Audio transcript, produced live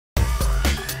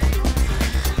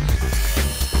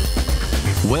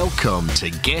Welcome to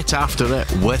Get After It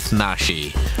with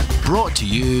Nashy, brought to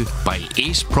you by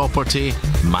Ace Property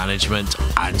Management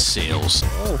and Sales.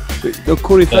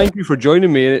 Khory, thank you for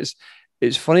joining me. And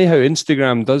it's funny how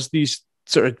Instagram does these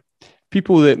sort of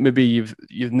people that maybe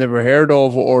you've never heard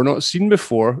of or not seen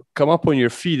before come up on your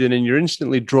feed, and then you're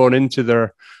instantly drawn into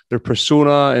their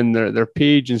persona and their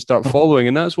page and start following.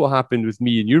 And that's what happened with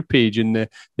me and your page in the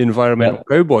Enviromental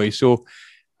Cowboy. So,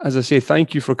 as I say,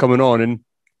 thank you for coming on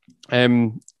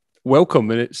and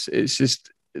welcome. And it's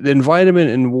just the environment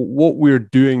and what we're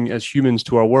doing as humans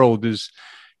to our world is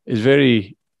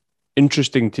very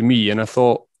interesting to me. And I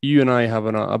thought you and I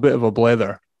having a bit of a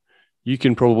blether, you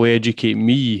can probably educate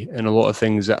me in a lot of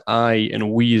things that I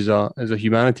and we as a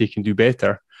humanity can do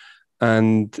better.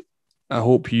 And I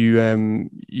hope you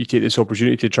take this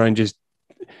opportunity to try and just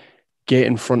get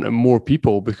in front of more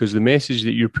people, because the message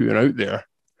that you're putting out there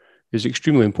is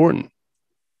extremely important.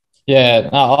 Yeah,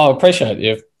 no, I appreciate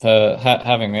you for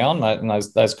having me on, mate, and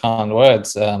those kind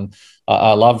words.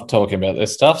 I love talking about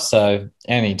this stuff. So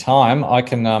anytime I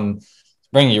can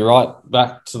bring you right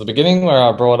back to the beginning where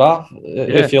I brought up,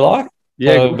 if you like.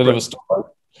 Yeah, a bit of a story.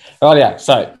 Right, yeah.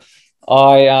 So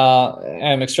I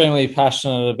am extremely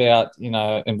passionate about,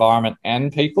 environment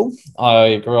and people.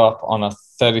 I grew up on a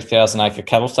 30,000 acre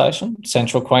cattle station,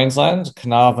 central Queensland,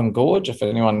 Carnarvon Gorge. If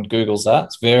anyone Googles that,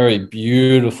 it's very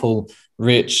beautiful,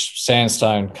 rich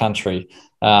sandstone country.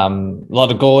 A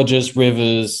lot of gorges,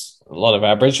 rivers, a lot of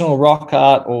Aboriginal rock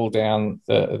art all down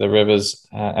the rivers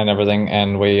and everything.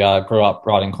 And we grew up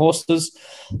riding horses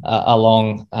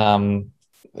along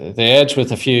the edge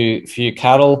with a few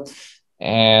cattle.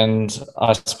 And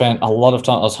I spent a lot of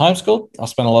time, I was homeschooled. I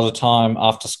spent a lot of time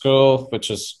after school,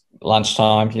 which is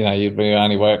lunchtime. We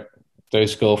only do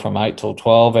school from 8 till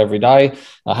 12 every day.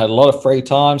 I had a lot of free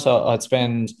time, so I'd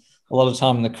spend a lot of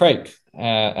time in the creek.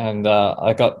 And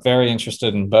I got very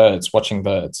interested in birds, watching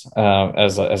birds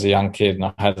as a young kid. And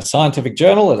I had a scientific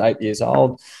journal at 8 years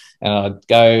old, and I'd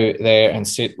go there and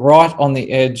sit right on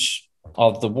the edge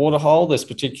of the waterhole, this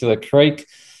particular creek.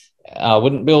 I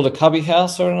wouldn't build a cubby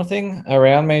house or anything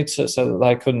around me so that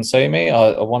they couldn't see me.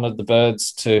 I wanted the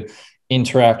birds to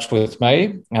interact with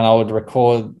me, and I would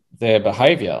record their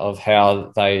behavior of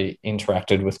how they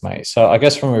interacted with me. So I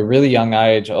guess from a really young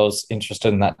age, I was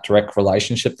interested in that direct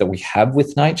relationship that we have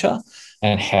with nature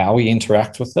and how we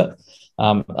interact with it.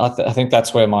 I think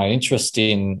that's where my interest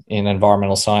in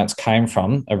environmental science came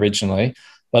from originally.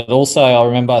 But also I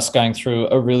remember us going through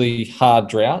a really hard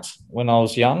drought when I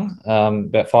was young,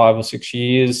 about 5 or 6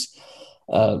 years,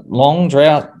 long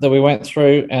drought that we went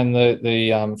through. And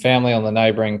the family on the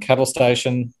neighbouring cattle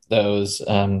station, there was, it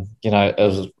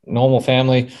was a normal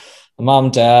family,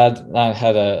 mum, dad, I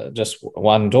had just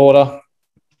one daughter,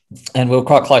 and we were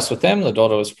quite close with them. The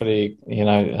daughter was pretty,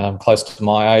 close to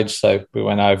my age. So we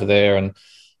went over there, and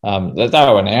they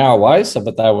were an hour away,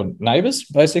 but they were neighbours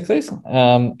basically.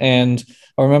 And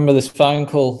I remember this phone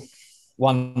call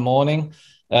one morning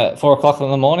at 4 o'clock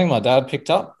in the morning. My dad picked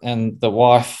up, and the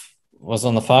wife was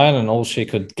on the phone, and all she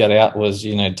could get out was,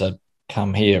 "You need to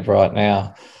come here right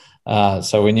now."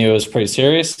 So we knew it was pretty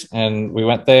serious, and we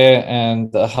went there,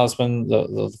 and the husband,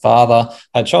 the father,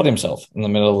 had shot himself in the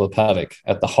middle of the paddock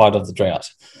at the height of the drought,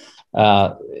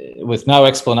 with no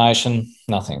explanation,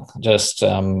 nothing, just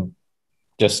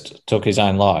took his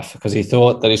own life because he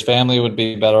thought that his family would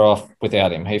be better off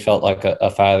without him. He felt like a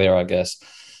failure, I guess.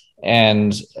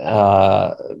 And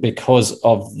because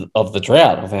of the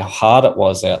drought, of how hard it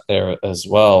was out there as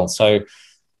well. So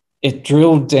it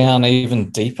drilled down even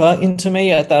deeper into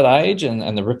me at that age,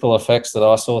 and the ripple effects that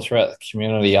I saw throughout the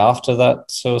community after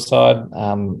that suicide,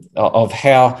 of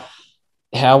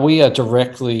how we are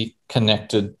directly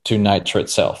connected to nature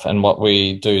itself, and what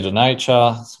we do to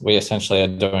nature, we essentially are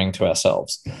doing to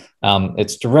ourselves.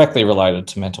 It's directly related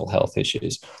to mental health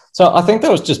issues. So I think that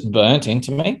was just burnt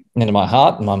into me, into my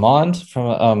heart and my mind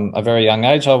from a very young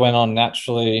age. I went on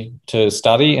naturally to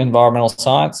study environmental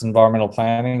science, environmental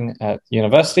planning at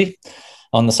university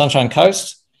on the Sunshine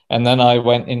Coast. And then I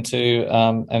went into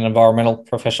an environmental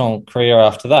professional career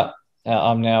after that.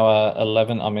 I'm now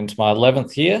I'm into my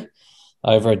 11th year,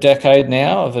 over a decade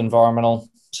now of environmental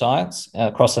science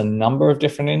across a number of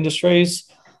different industries,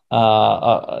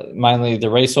 mainly the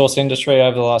resource industry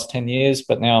over the last 10 years,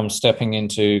 but now I'm stepping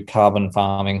into carbon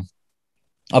farming.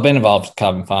 I've been involved with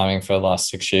carbon farming for the last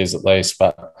 6 years at least,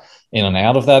 but in and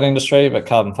out of that industry. But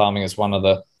carbon farming is one of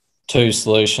the two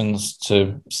solutions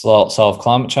to solve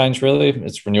climate change, really.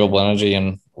 It's renewable energy,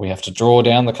 and we have to draw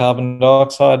down the carbon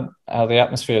dioxide out of the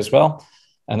atmosphere as well.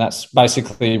 And that's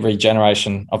basically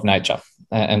regeneration of nature.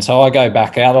 And so I go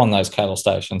back out on those cattle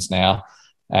stations now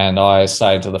And I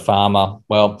say to the farmer,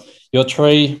 well, your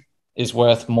tree is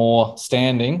worth more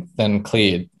standing than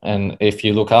cleared. And if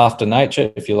you look after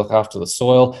nature, if you look after the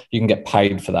soil, you can get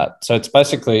paid for that. So it's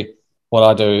basically what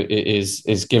I do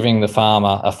is giving the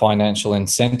farmer a financial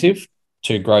incentive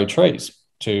to grow trees,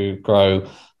 to grow,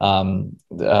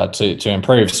 to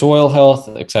improve soil health,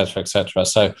 et cetera, et cetera.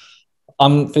 So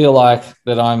I feel like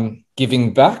that I'm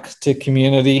giving back to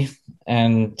community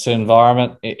and to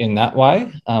environment in that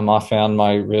way. I found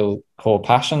my real core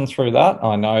passion through that.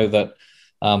 I know that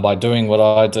by doing what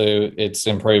I do, it's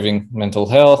improving mental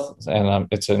health, and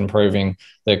it's improving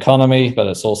the economy, but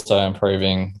it's also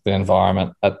improving the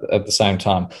environment at the same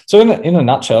time. So in a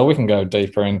nutshell, we can go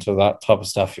deeper into that type of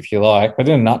stuff if you like, but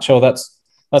in a nutshell, that's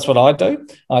what I do.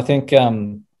 I think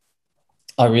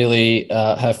I really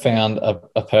have found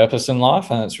a purpose in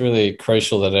life, and it's really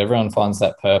crucial that everyone finds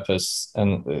that purpose,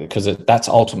 and because that's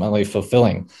ultimately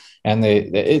fulfilling. And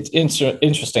it's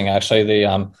interesting, actually.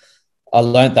 I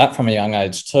learned that from a young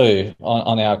age too.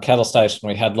 On our cattle station,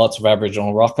 we had lots of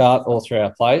Aboriginal rock art all through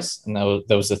our place, and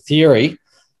there was a theory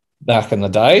back in the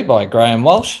day by Graham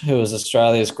Walsh, who was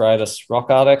Australia's greatest rock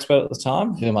art expert at the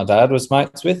time, who my dad was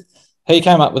mates with. He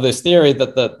came up with this theory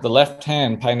that the left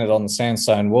hand painted on the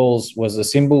sandstone walls was a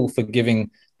symbol for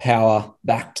giving power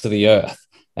back to the earth.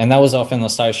 And that was often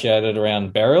associated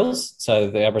around burials. So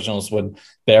the Aboriginals would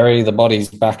bury the bodies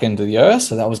back into the earth.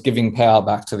 So that was giving power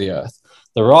back to the earth.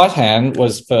 The right hand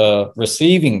was for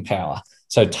receiving power.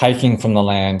 So taking from the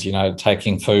land,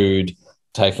 taking food,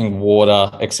 taking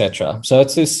water, etc. So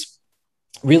it's this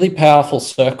really powerful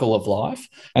circle of life.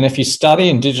 And if you study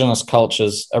Indigenous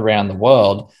cultures around the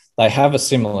world, they have a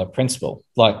similar principle.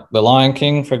 Like the Lion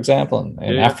King, for example,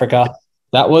 in Africa,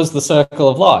 that was the circle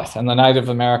of life. And the Native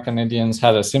American Indians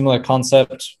had a similar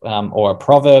concept or a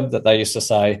proverb that they used to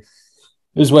say,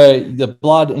 is where the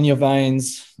blood in your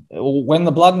veins, when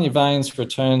the blood in your veins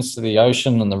returns to the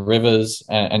ocean and the rivers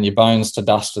and your bones to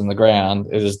dust in the ground,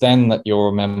 it is then that you'll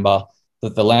remember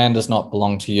that the land does not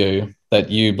belong to you,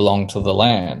 that you belong to the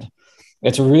land.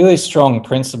 It's a really strong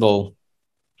principle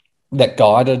that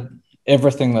guided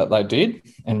everything that they did,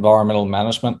 environmental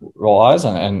management wise,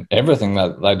 and everything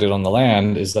that they did on the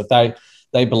land, is that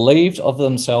they believed of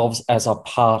themselves as a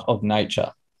part of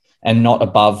nature and not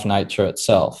above nature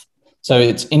itself. So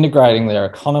it's integrating their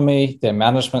economy, their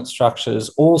management structures,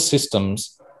 all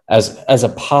systems as a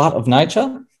part of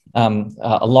nature,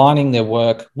 aligning their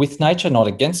work with nature, not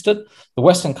against it. The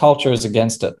Western culture is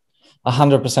against it,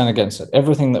 100% against it.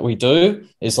 Everything that we do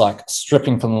is like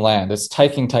stripping from the land. It's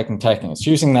taking. It's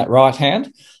using that right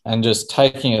hand and just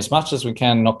taking as much as we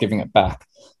can, not giving it back.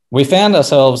 We found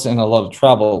ourselves in a lot of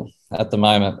trouble at the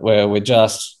moment where we're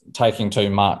just taking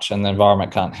too much and the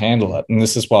environment can't handle it. And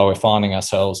this is why we're finding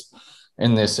ourselves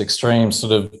in this extreme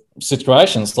sort of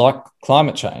situations like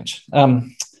climate change.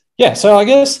 So I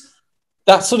guess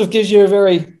that sort of gives you a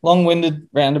very long-winded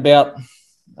roundabout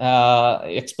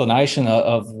explanation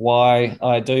of why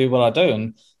I do what I do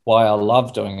and why I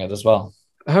love doing it as well.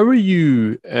 How are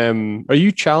you? Are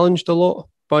you challenged a lot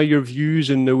by your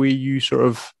views and the way you sort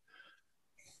of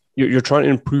you're trying to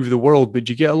improve the world? But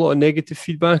do you get a lot of negative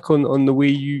feedback on the way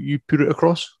you put it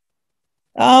across?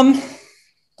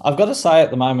 I've got to say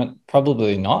at the moment,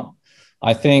 probably not.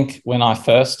 I think when I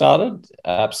first started,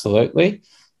 absolutely.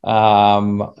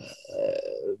 But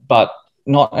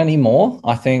not anymore.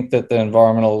 I think that the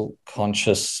environmental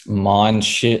conscious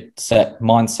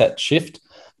mindset shift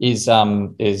is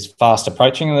fast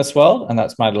approaching in this world, and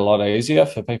that's made it a lot easier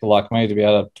for people like me to be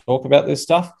able to talk about this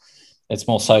stuff. It's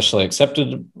more socially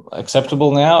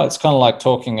acceptable now. It's kind of like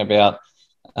talking about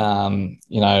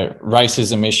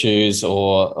racism issues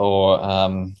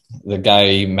or the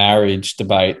gay marriage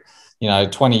debate.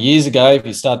 20 years ago, if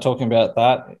you start talking about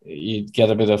that, you'd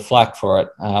get a bit of flack for it.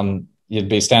 You'd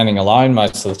be standing alone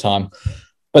most of the time.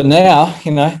 But now,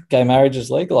 gay marriage is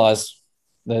legalized.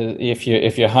 If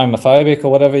you're homophobic or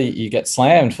whatever, you get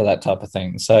slammed for that type of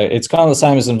thing. So it's kind of the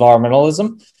same as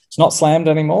environmentalism. It's not slammed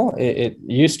anymore. It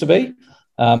used to be.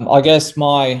 I guess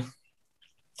one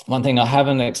thing I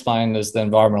haven't explained is the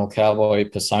environmental cowboy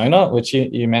persona, which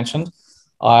you mentioned.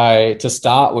 Especially to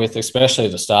start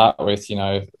with,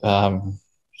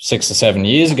 6 or 7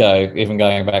 years ago, even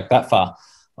going back that far,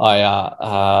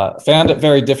 I found it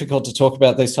very difficult to talk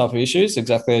about these type of issues,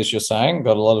 exactly as you're saying.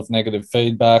 Got a lot of negative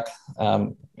feedback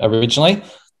originally.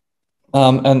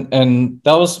 And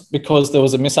that was because there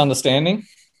was a misunderstanding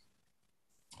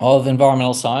of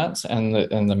environmental science and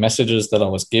the messages that I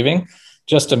was giving,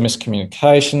 just a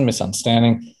miscommunication,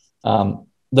 misunderstanding.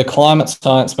 The climate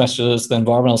science messages, the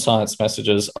environmental science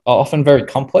messages are often very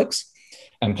complex,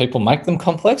 and people make them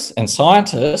complex. And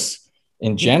scientists,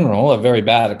 in general are very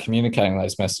bad at communicating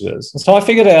those messages. And so I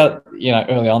figured out,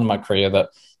 early on in my career that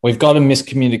we've got a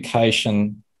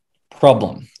miscommunication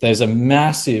problem. There's a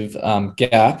massive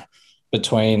gap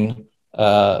between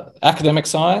academic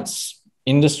science,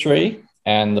 industry,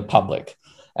 and the public.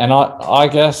 And I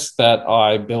guess that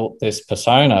I built this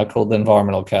persona called the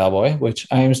Environmental Cowboy, which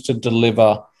aims to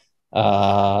deliver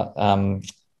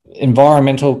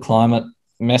environmental climate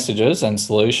messages and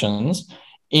solutions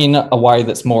in a way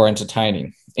that's more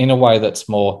entertaining, in a way that's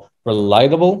more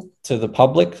relatable to the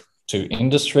public, to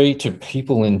industry, to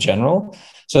people in general,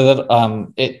 so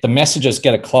that the messages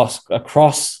get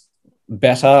across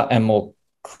better and more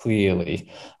clearly.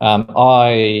 And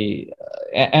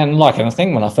like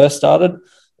anything, when I first started,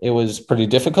 it was pretty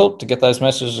difficult to get those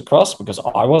messages across because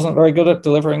I wasn't very good at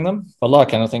delivering them. But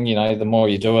like anything, the more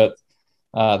you do it,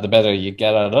 the better you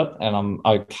get at it. And I'm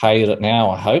okay at it now,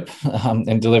 I hope,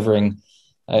 in delivering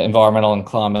environmental and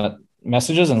climate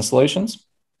messages and solutions,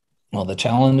 or the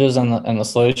challenges and the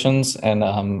solutions. And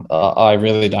I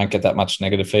really don't get that much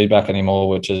negative feedback anymore,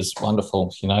 which is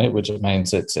wonderful, which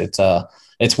means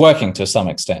it's working to some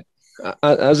extent.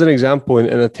 As an example, and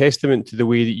a testament to the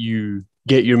way that you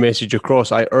get your message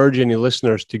across, I urge any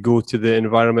listeners to go to the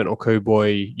Environmental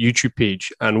Cowboy YouTube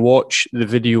page and watch the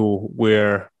video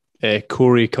where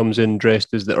Khory comes in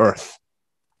dressed as the Earth.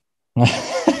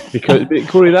 Because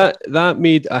Khory, that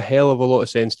made a hell of a lot of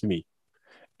sense to me.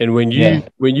 And when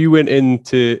you went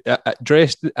into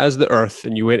dressed as the Earth,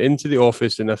 and you went into the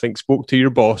office and I think spoke to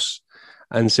your boss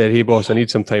and said, "Hey boss, I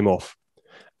need some time off,"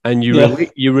 and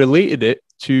you related it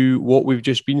to what we've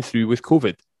just been through with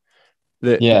COVID.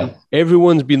 That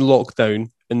everyone's been locked down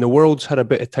and the world's had a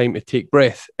bit of time to take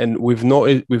breath, and we've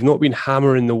not been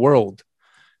hammering the world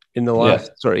in the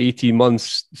last sort of 18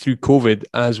 months through COVID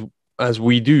as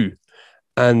we do.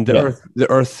 And the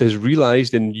Earth has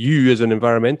realised, and you as an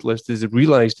environmentalist has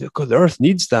realised that the Earth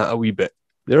needs that a wee bit.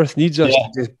 The Earth needs us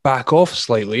to just back off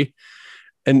slightly,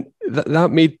 and that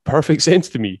made perfect sense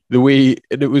to me. The way,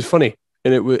 and it was funny,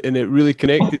 and it really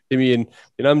connected to me. And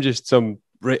I'm just I'm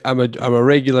a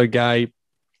regular guy.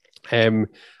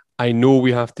 I know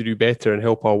we have to do better and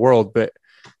help our world, but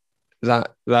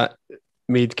that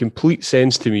made complete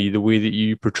sense to me, the way that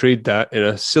you portrayed that in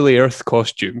a silly Earth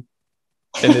costume.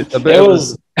 And it's a bit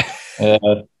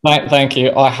thank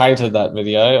you. I hated that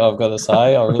video, I've got to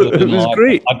say. I really didn't. It was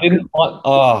great. I didn't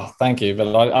want, thank you,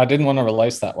 but I didn't want to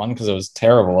release that one because it was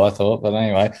terrible, I thought. But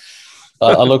anyway,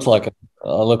 I looked like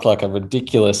a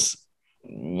ridiculous,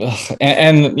 and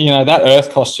that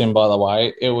Earth costume, by the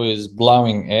way, it was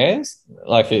blowing airs.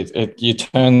 Like you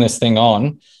turn this thing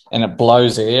on and it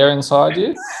blows air inside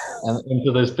you and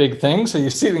into this big thing. So you're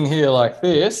sitting here like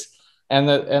this. And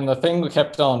the thing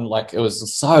kept on, like, it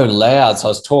was so loud, so I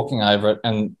was talking over it,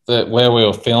 and where we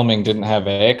were filming didn't have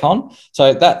aircon.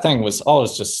 So that thing I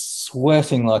was just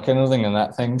sweating like anything in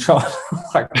that thing.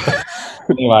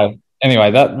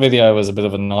 Anyway, that video was a bit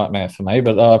of a nightmare for me,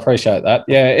 but I appreciate that.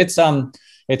 Yeah,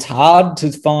 it's hard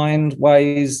to find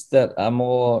ways that are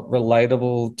more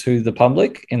relatable to the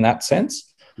public in that sense.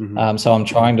 Mm-hmm. So I'm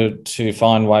trying to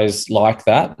find ways like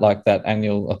that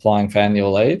applying for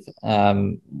annual leave,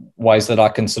 ways that I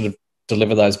can sort of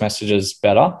deliver those messages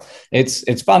better.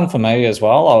 It's fun for me as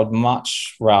well. I would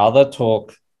much rather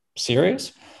talk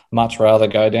serious, much rather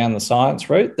go down the science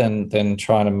route than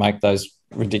trying to make those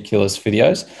ridiculous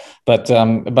videos. But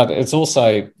it's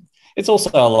also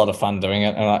a lot of fun doing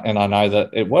it, and I know that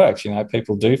it works.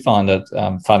 People do find it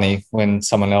funny when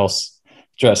someone else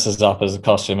dresses up as a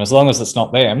costume, as long as it's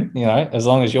not them, as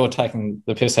long as you're taking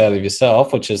the piss out of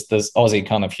yourself, which is this Aussie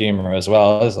kind of humor as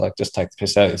well, is like, just take the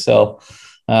piss out of yourself.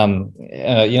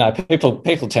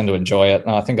 People tend to enjoy it,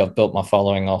 and I think I've built my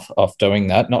following off doing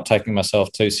that, not taking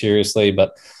myself too seriously,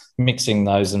 but mixing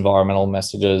those environmental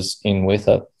messages in with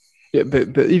it. Yeah,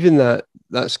 but even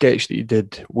that sketch that you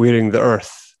did wearing the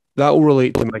Earth, that will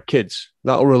relate to my kids.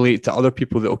 That will relate to other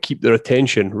people that will keep their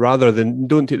attention, rather than,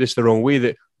 don't take this the wrong way,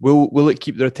 that will it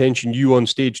keep their attention, you on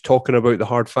stage talking about the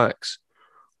hard facts?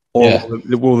 Or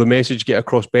will the message get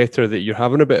across better that you're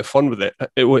having a bit of fun with it?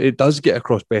 It does get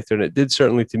across better, and it did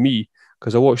certainly to me,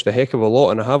 because I watched a heck of a lot,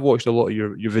 and I have watched a lot of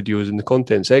your videos, and the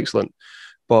content's excellent.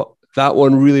 But that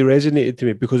one really resonated to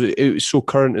me because it was so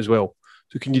current as well.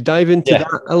 So can you dive into that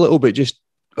a little bit, just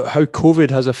how COVID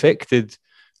has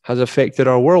affected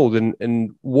our world,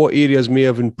 and what areas may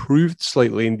have improved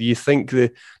slightly? And do you think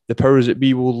the powers that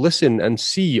be will listen and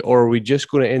see, or are we just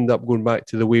going to end up going back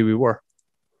to the way we were?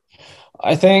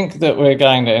 I think that we're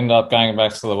going to end up going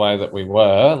back to the way that we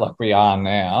were, like we are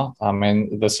now. I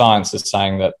mean, the science is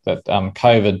saying that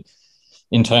COVID,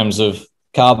 in terms of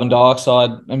carbon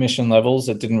dioxide emission levels,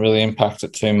 it didn't really impact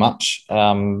it too much.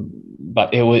 But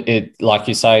it like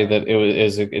you say, that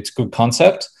it's a good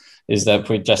concept, is that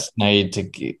we just need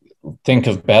to think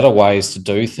of better ways to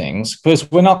do things, because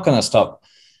we're not going to stop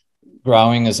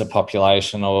growing as a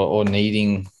population or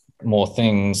needing more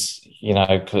things.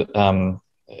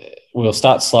 We'll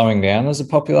start slowing down as a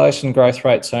population growth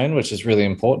rate soon, which is really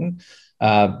important.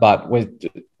 But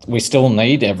we still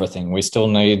need everything. We still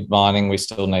need mining. We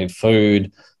still need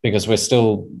food, because we're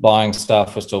still buying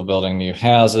stuff. We're still building new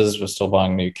houses. We're still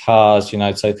buying new cars.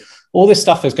 So all this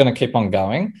stuff is going to keep on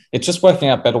going. It's just working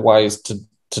out better ways to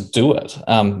do it,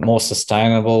 more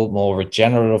sustainable, more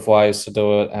regenerative ways to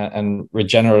do it. And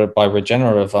regenerative, by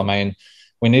regenerative, I mean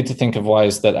we need to think of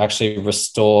ways that actually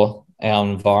restore our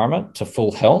environment to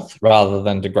full health rather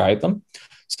than degrade them.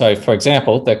 So, for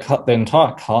example, the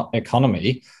entire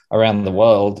economy around the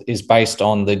world is based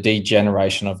on the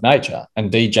degeneration of nature,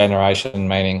 and degeneration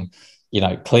meaning,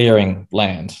 clearing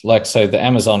land. So the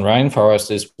Amazon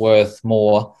rainforest is worth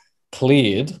more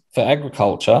cleared for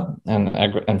agriculture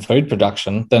and food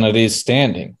production than it is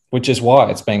standing, which is why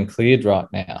it's being cleared right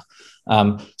now.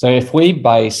 So if we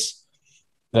base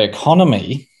the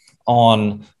economy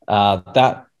on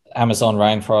that Amazon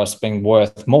rainforest being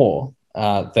worth more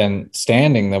than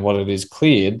standing than what it is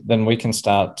cleared, then we can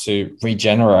start to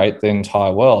regenerate the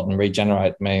entire world. And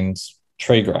regenerate means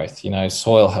tree growth,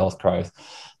 soil health growth,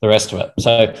 the rest of it.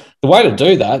 So the way to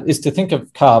do that is to think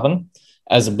of carbon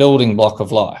as a building block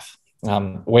of life.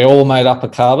 We're all made up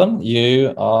of carbon,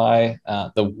 you, I,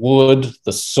 the wood,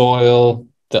 the soil,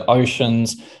 the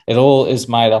oceans. It all is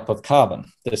made up of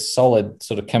carbon, this solid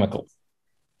sort of chemical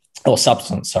or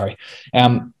substance, sorry.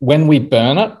 When we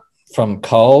burn it from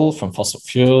coal, from fossil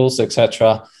fuels,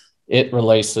 etc., it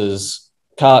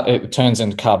turns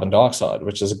into carbon dioxide,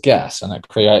 which is a gas, and it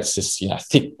creates this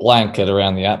thick blanket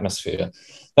around the atmosphere.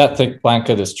 That thick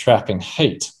blanket is trapping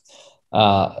heat,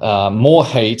 more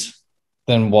heat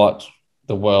than what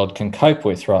the world can cope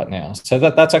with right now. So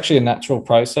that's actually a natural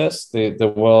process.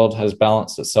 The world has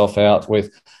balanced itself out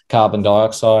with carbon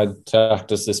dioxide to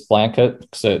act as this blanket,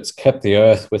 so it's kept the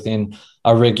Earth within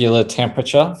a regular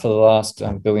temperature for the last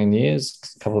couple of billion years.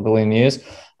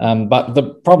 But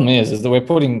the problem is that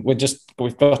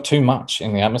we've got too much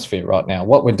in the atmosphere right now.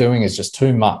 What we're doing is just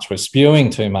too much. We're spewing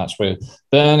too much. We're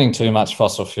burning too much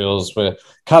fossil fuels. We're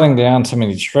cutting down too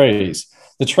many trees.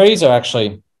 The trees are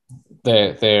actually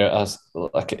they're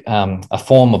a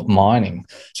form of mining.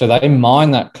 So they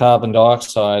mine that carbon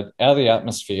dioxide out of the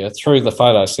atmosphere through the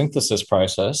photosynthesis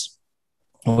process,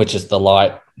 which is the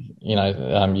light,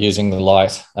 using the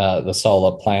light, the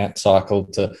solar plant cycle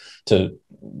to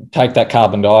take that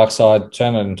carbon dioxide,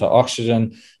 turn it into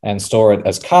oxygen, and store it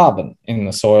as carbon in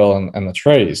the soil and the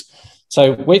trees.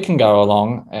 So we can go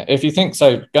along. If you think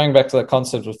so, going back to the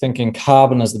concept of thinking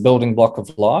carbon as the building block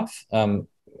of life,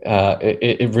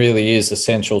 it really is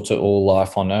essential to all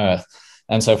life on Earth.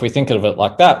 And so if we think of it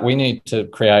like that, we need to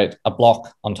create a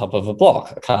block on top of a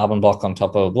block, a carbon block on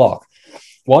top of a block.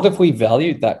 What if we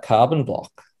valued that carbon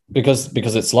block? Because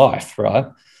it's life, right?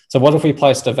 So what if we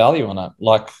placed a value on it,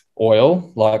 like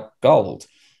oil, like gold?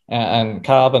 And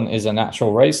carbon is a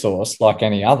natural resource like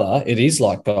any other. It is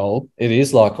like gold. It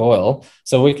is like oil.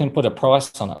 So we can put a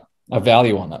price on it, a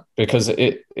value on it, because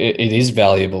it is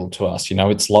valuable to us.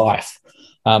 It's life.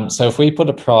 So if we put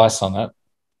a price on it,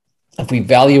 if we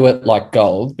value it like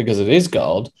gold, because it is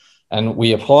gold, and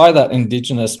we apply that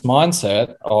indigenous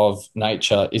mindset of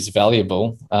nature is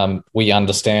valuable, we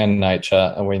understand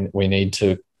nature and we need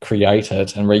to create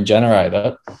it and regenerate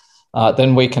it,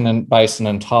 then we can base an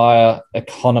entire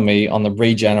economy on the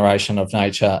regeneration of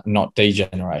nature, not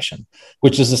degeneration,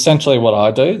 which is essentially what I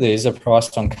do. There's a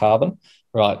price on carbon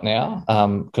right now,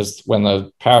 because when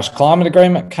the Paris Climate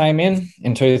Agreement came in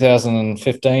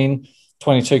 2015,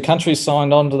 22 countries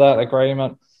signed on to that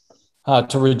agreement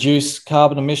to reduce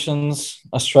carbon emissions.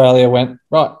 Australia went,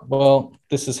 right, well,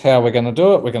 this is how we're going to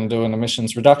do it. We're going to do an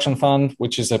emissions reduction fund,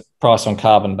 which is a price on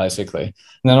carbon, basically. And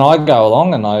then I go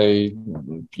along and I,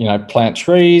 plant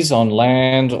trees on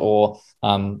land, or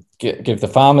give the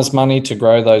farmers money to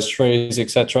grow those trees,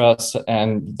 etc.,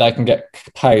 and they can get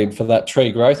paid for that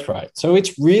tree growth rate. So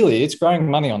it's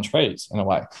growing money on trees in a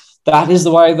way. That is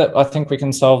the way that I think we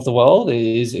can solve the world,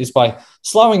 is by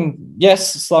slowing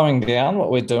down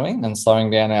what we're doing and slowing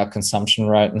down our consumption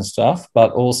rate and stuff,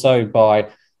 but also by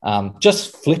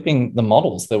just flipping the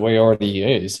models that we already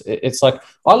use. It's like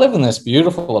I live in this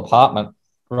beautiful apartment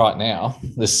right now,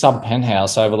 this sub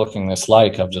penthouse overlooking this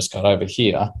lake I've just got over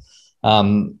here.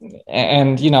 And,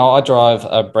 I drive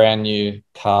a brand new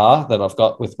car that I've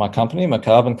got with my company, my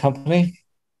carbon company.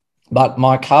 But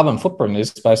my carbon footprint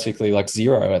is basically like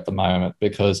zero at the moment,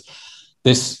 because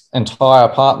this entire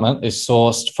apartment is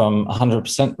sourced from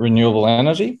 100% renewable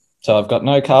energy. So I've got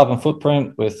no carbon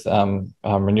footprint with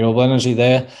renewable energy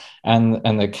there.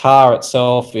 And the car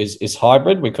itself is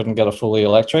hybrid. We couldn't get a fully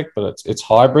electric, but it's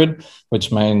hybrid,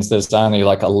 which means there's only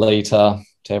like a litre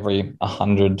to every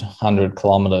 100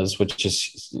 kilometres, which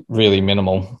is really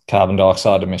minimal carbon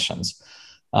dioxide emissions.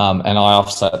 And I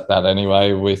offset that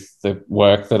anyway with the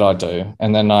work that I do.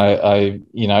 And then I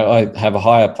have a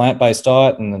higher plant-based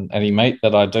diet, and any meat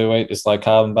that I do eat is low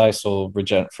carbon-based or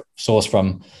sourced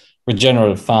from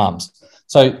regenerative farms.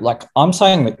 So like, I'm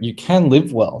saying that you can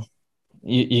live well.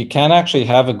 You can actually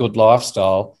have a good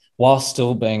lifestyle while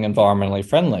still being environmentally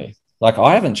friendly. Like,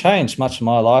 I haven't changed much of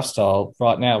my lifestyle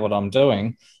right now, what I'm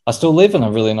doing. I still live in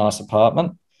a really nice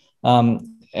apartment, and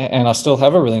I still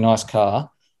have a really nice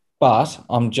car, but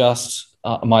I'm just,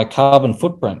 my carbon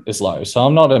footprint is low. So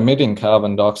I'm not emitting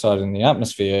carbon dioxide in the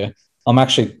atmosphere. I'm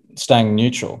actually staying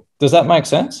neutral. Does that make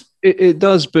sense? It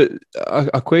does, but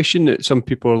a question that some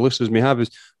people or listeners may have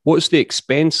is, what's the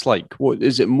expense like? What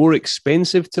is it more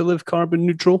expensive to live carbon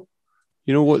neutral?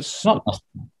 You know, what's not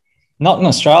in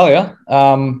Australia.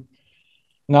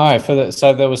 No,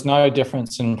 so there was no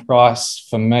difference in price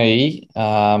for me.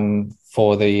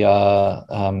 For the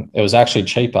it was actually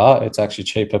cheaper. It's actually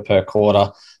cheaper per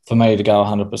quarter for me to go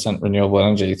 100% renewable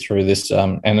energy through this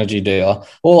energy dealer.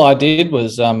 All I did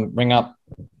was ring up.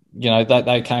 You know,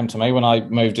 they came to me when I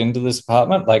moved into this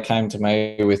apartment. They came to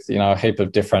me with, you know, a heap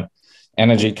of different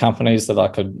energy companies that I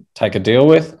could take a deal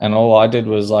with. And all I did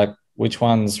was like, which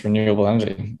one's renewable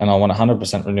energy? And I want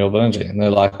 100% renewable energy. And they're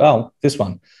like, oh, this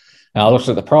one. And I looked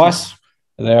at the price.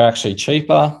 They're actually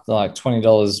cheaper. They're like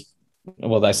 $20.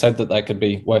 Well, they said that they could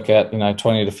work out, you know,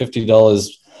 $20 to $50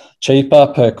 cheaper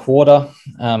per quarter,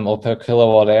 or per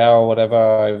kilowatt hour or whatever,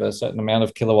 over a certain amount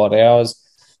of kilowatt hours.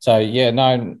 So yeah,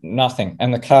 no, nothing.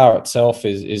 And the car itself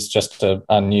is just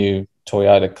a new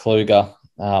Toyota Kluger.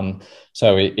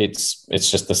 So it's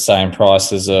just the same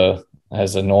price as a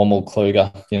normal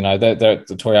Kluger. You know, the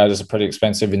Toyotas are pretty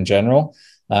expensive in general.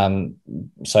 Then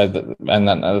it's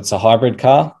a hybrid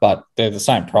car, but they're the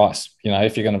same price. You know,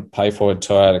 if you're going to pay for a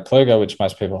Toyota Kluger, which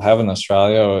most people have in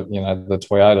Australia, or, you know, the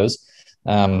Toyotas,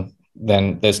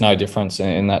 then there's no difference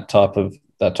in that type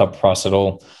of price at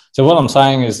all. So what I'm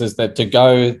saying is that to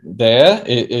go there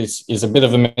is a bit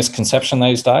of a misconception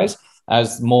these days.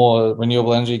 As more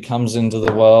renewable energy comes into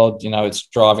the world, you know, it's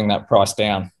driving that price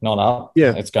down, not up.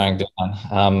 Yeah, it's going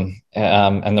down.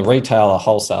 And the retailer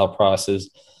wholesale price is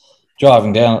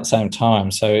driving down at the same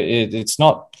time. So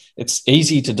it's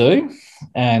easy to do,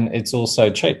 and it's also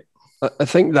cheap. I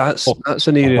think that's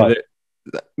an area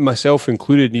that myself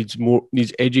included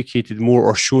needs educated more,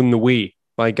 or shown the way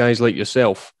by guys like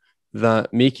yourself,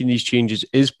 that making these changes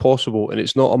is possible, and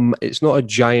it's not a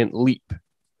giant leap.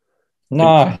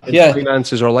 No, in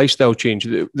finances or lifestyle change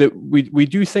that we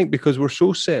do think, because we're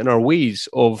so set in our ways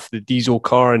of the diesel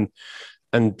car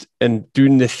and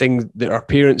doing the thing that our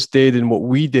parents did and what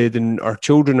we did, and our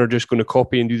children are just going to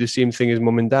copy and do the same thing as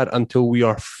mum and dad until we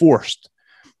are forced.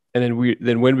 And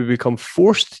then when we become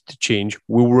forced to change,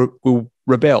 we'll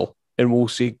rebel and we'll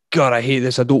say, God, I hate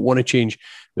this, I don't want to change.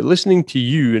 But listening to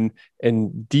you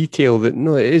and detail that,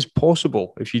 no, it is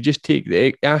possible. If you just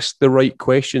ask the right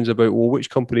questions about, well, which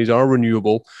companies are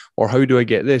renewable, or how do I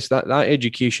get this? That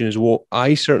education is what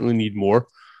I certainly need more,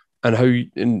 and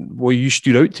you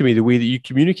stood out to me, the way that you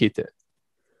communicate it.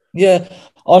 Yeah,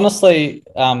 honestly,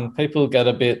 people get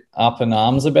a bit up in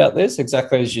arms about this,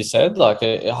 exactly as you said. Like,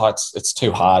 it's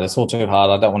too hard. It's all too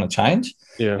hard. I don't want to change.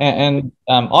 Yeah. And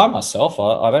I myself,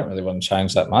 I don't really want to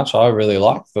change that much. I really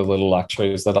like the little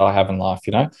luxuries that I have in life,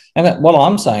 you know. And what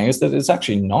I'm saying is that it's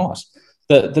actually not.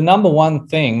 The number one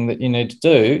thing that you need to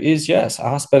do is, yes,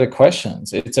 ask better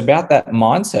questions. It's about that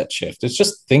mindset shift. It's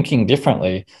just thinking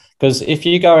differently. Because if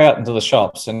you go out into the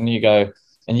shops and you go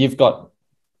and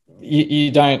you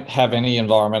don't have any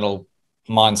environmental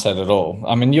mindset at all.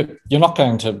 I mean, you're not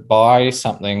going to buy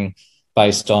something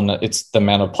based on it's the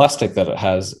amount of plastic that it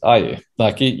has, are you?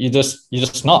 Like, you're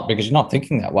just not, because you're not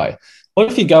thinking that way. What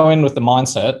if you go in with the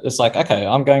mindset, it's like, okay,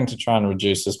 I'm going to try and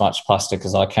reduce as much plastic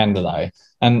as I can today,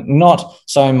 and not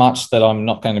so much that I'm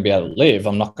not going to be able to live.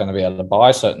 I'm not going to be able to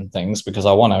buy certain things because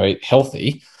I want to eat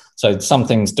healthy. So some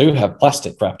things do have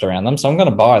plastic wrapped around them, so I'm going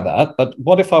to buy that. But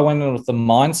what if I went in with the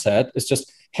mindset, it's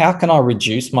just, how can I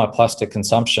reduce my plastic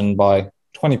consumption by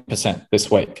 20%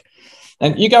 this week?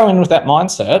 And you go in with that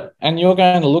mindset, and you're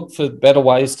going to look for better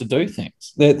ways to do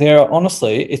things. There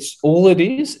honestly, it's all it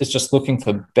is. It's just looking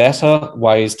for better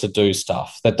ways to do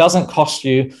stuff that doesn't cost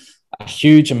you a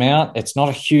huge amount. It's not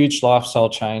a huge lifestyle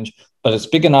change, but it's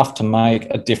big enough to make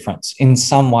a difference in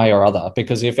some way or other.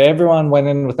 Because if everyone went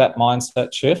in with that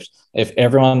mindset shift, if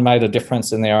everyone made a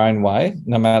difference in their own way,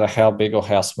 no matter how big or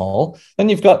how small, then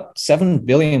you've got 7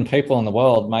 billion people in the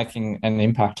world making an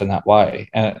impact in that way.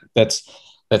 And that's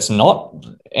not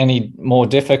any more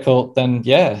difficult than,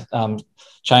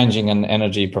 changing an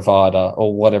energy provider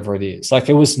or whatever it is. Like,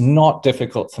 it was not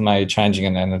difficult for me changing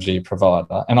an energy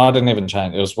provider. And I didn't even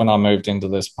change. It was when I moved into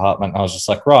this apartment, I was just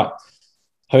like, right,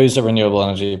 who's a renewable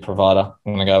energy provider?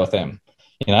 I'm going to go with them.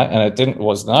 And it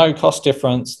was no cost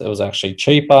difference. It was actually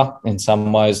cheaper in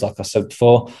some ways, like I said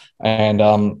before. And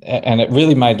it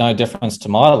really made no difference to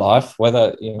my life,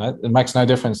 whether, it makes no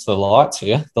difference to the lights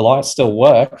here. The lights still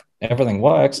work. Everything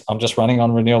works. I'm just running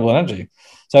on renewable energy.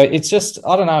 So it's just,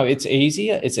 I don't know, it's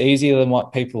easier. It's easier than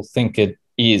what people think it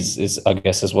is I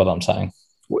guess is what I'm saying.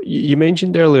 You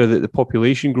mentioned earlier that the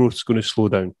population growth is going to slow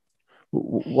down.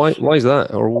 Why is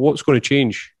that? Or what's going to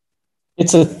change?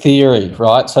 It's a theory,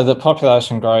 right? So the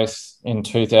population growth in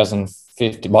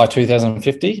 2050, by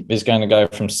 2050, is going to go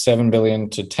from 7 billion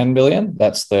to 10 billion.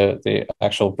 That's the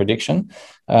actual prediction.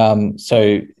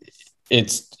 So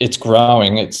it's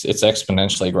growing. It's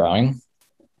exponentially growing,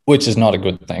 which is not a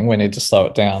good thing. We need to slow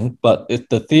it down. But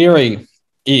the theory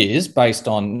is based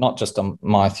on not just on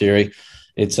my theory.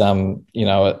 It's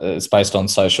it's based on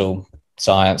social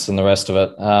science and the rest of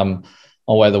it, on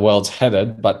where the world's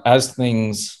headed. But as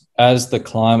the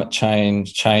climate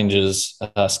changes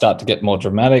start to get more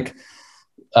dramatic,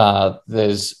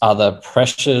 there's other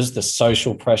pressures, there's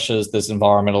social pressures, there's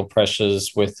environmental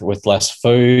pressures with less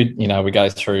food. We go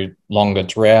through longer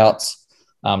droughts.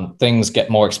 Things get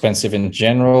more expensive in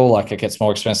general, like it gets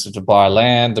more expensive to buy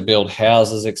land, to build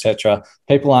houses, etc.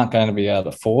 People aren't going to be able to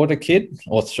afford a kid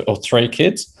or 3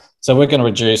 kids. So we're going to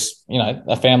reduce,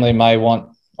 a family may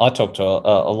want, I talk to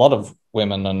a lot of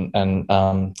women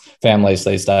and families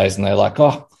these days, and they're like,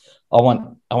 oh, I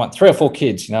want 3 or 4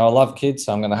 kids. I love kids,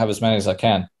 so I'm going to have as many as I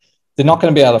can. They're not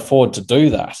going to be able to afford to do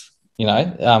that.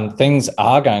 Things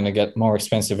are going to get more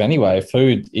expensive anyway.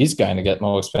 Food is going to get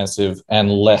more expensive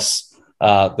and less.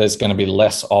 There's going to be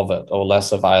less of it or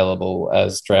less available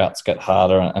as droughts get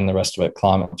harder and the rest of it,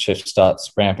 climate shift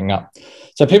starts ramping up.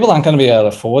 So people aren't going to be able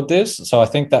to afford this. So I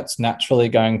think that's naturally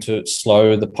going to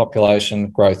slow the population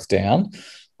growth down.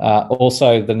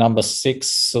 Also, the number 6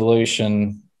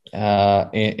 solution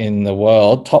in the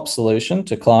world, top solution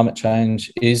to climate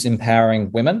change, is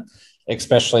empowering women,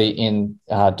 especially in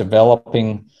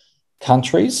developing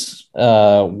countries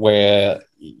where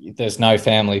there's no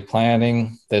family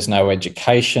planning, there's no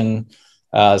education.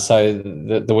 So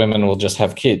the women will just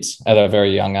have kids at a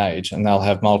very young age, and they'll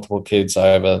have multiple kids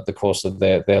over the course of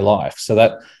their life.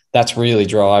 So that's really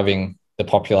driving the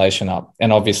population up.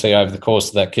 And obviously over the course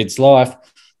of that kid's life,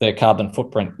 their carbon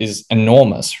footprint is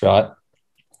enormous, right?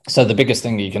 So the biggest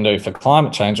thing that you can do for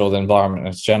climate change or the environment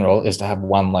in general is to have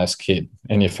one less kid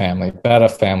in your family. Better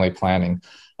family planning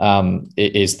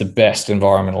is the best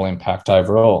environmental impact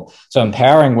overall. So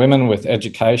empowering women with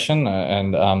education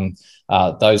and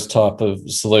those type of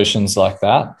solutions like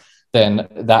that, then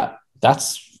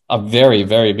that's a very,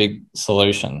 very big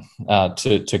solution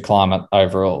to climate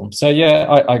overall. So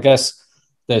yeah, I guess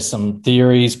there's some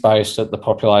theories based that the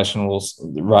population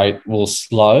rate will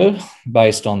slow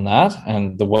based on that,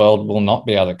 and the world will not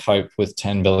be able to cope with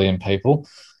 10 billion people.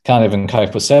 Can't even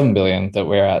cope with 7 billion that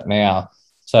we're at now.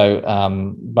 So,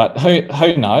 but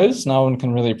who knows? No one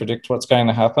can really predict what's going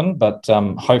to happen, but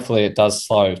hopefully it does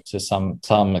slow to some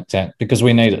extent because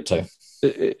we need it to.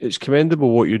 It's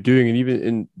commendable what you're doing, and even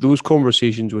in those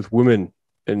conversations with women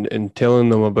and telling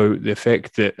them about the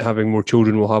effect that having more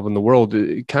children will have on the world,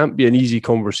 it can't be an easy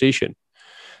conversation.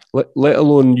 Let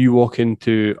alone you walk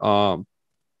into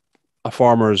a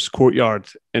farmer's courtyard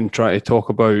and try to talk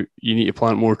about you need to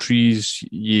plant more trees,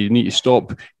 you need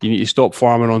to stop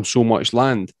farming on so much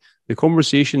land. The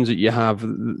conversations that you have,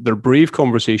 they're brave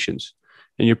conversations,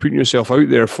 and you're putting yourself out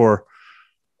there for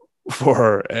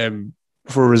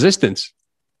resistance.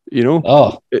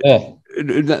 Oh, yeah.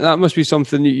 That must be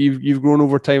something that you've grown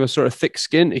over time, a sort of thick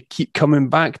skin to keep coming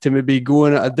back to maybe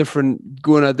going at a different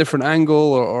angle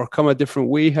or come a different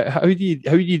way. How do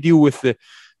you deal with the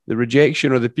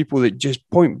rejection or the people that just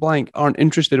point blank aren't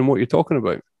interested in what you're talking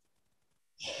about?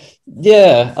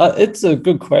 Yeah, it's a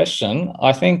good question.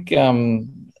 I think,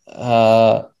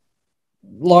 like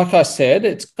I said,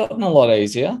 it's gotten a lot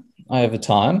easier over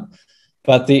time.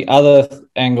 But the other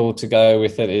angle to go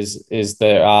with it is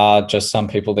there are just some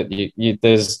people that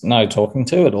there's no talking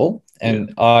to at all.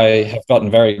 And I have gotten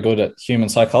very good at human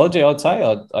psychology, I'd say.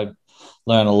 I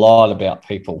learn a lot about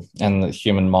people and the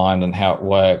human mind and how it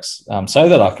works, so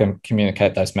that I can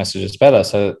communicate those messages better.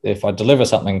 So if I deliver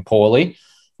something poorly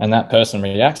and that person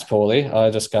reacts poorly, I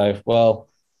just go, well,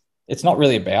 it's not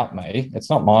really about me. It's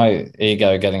not my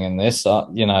ego getting in this.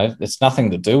 It's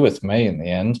nothing to do with me in the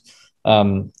end.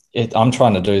 I'm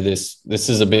trying to do this. This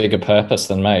is a bigger purpose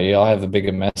than me. I have a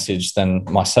bigger message than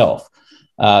myself.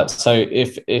 So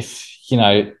if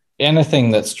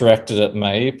anything that's directed at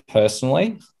me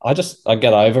personally, I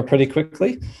get over pretty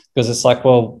quickly, because it's like,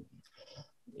 well,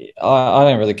 I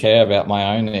don't really care about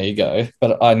my own ego,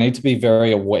 but I need to be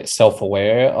very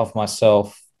self-aware of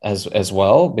myself as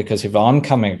well, because if I'm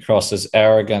coming across as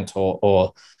arrogant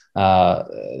or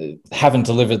haven't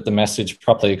delivered the message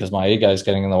properly because my ego is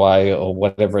getting in the way or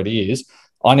whatever it is,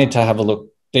 I need to have a look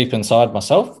deep inside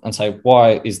myself and say,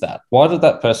 why is that? Why did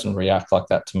that person react like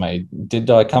that to me? Did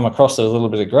I come across a little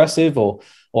bit aggressive, or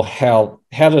how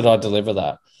did I deliver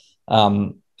that?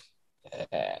 And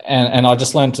I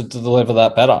just learned to deliver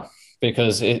that better,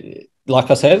 because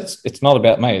like I said, it's not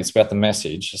about me, it's about the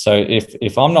message. So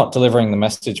if I'm not delivering the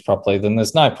message properly, then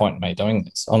there's no point in me doing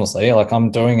this, honestly. Like, I'm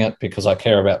doing it because I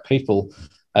care about people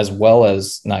as well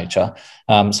as nature.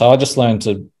 So I just learned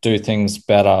to do things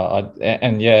better.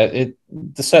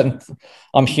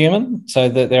 I'm human, so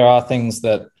that there are things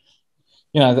that,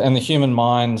 and the human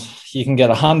mind, you can get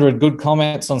 100 good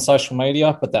comments on social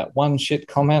media, but that one shit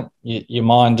comment, your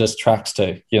mind just tracks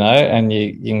to, and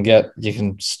you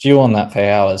can stew on that for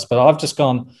hours. But I've just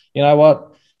gone, you know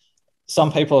what?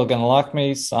 Some people are going to like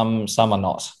me, some are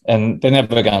not, and they're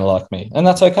never going to like me, and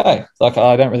that's okay. Like,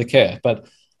 I don't really care, but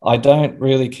I don't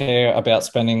really care about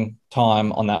spending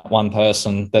time on that one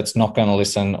person that's not going to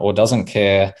listen or doesn't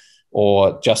care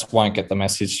or just won't get the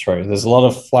message through. There's a lot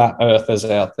of flat earthers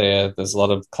out there. There's a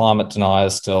lot of climate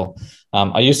deniers still.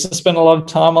 I used to spend a lot of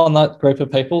time on that group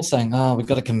of people saying, we've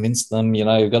got to convince them,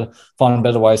 we've got to find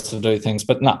better ways to do things.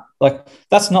 But no, like,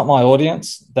 that's not my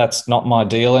audience. That's not my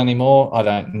deal anymore. I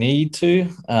don't need to.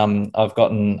 I've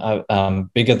gotten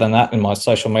bigger than that in my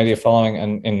social media following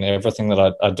and in everything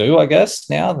that I do, I guess,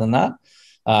 now than that.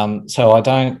 So I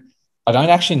don't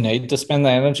actually need to spend the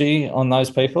energy on those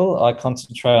people. I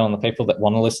concentrate on the people that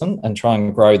want to listen and try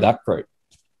and grow that group.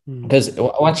 Because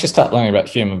once you start learning about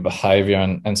human behavior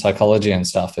and psychology and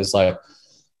stuff, it's like,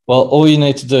 well, all you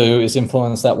need to do is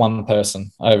influence that one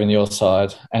person over on your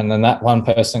side, and then that one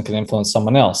person can influence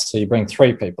someone else. So you bring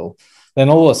 3 people. Then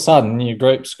all of a sudden, your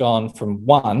group's gone from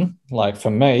 1, like for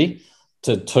me,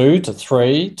 to 2 to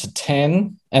 3 to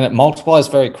 10, and it multiplies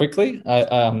very quickly.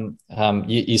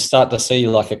 You start to see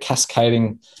like a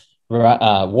cascading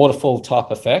waterfall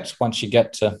type effect. Once you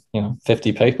get to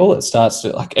 50 people, it starts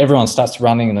to, like, everyone starts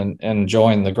running and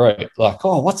join the group. Like,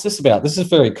 oh, what's this about? This is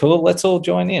very cool. Let's all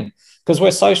join in, because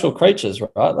we're social creatures, right?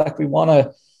 Like,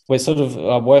 we're sort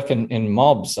of working in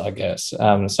mobs, I guess.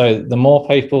 So the more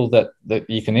people that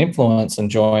you can influence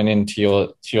and join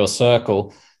into your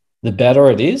circle, the better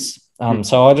it is.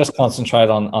 So I just concentrate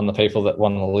on the people that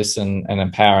want to listen and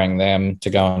empowering them to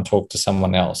go and talk to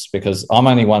someone else, because I'm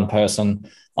only one person.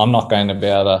 I'm never going to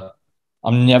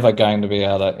be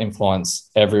able to influence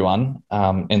everyone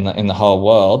in the whole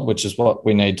world, which is what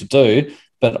we need to do.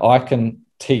 But I can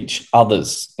teach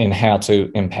others in how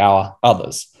to empower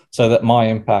others, so that my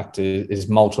impact is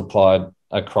multiplied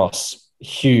across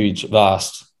huge,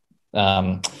 vast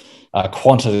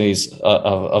quantities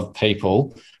of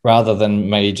people, rather than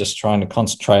me just trying to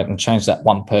concentrate and change that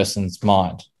one person's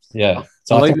mind. Yeah.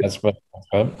 So I think that's what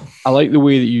I like the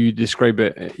way that you describe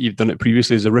it. You've done it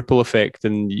previously as a ripple effect,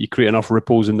 and you create enough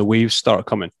ripples and the waves start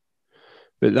coming.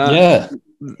 But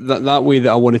that way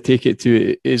that I want to take it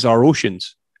to is our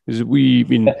oceans. Because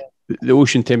the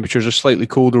ocean temperatures are slightly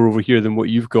colder over here than what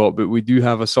you've got, but we do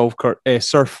have a surf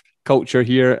culture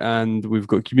here, and we've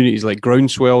got communities like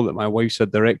Groundswell that my wife's a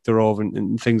director of,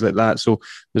 and things like that. So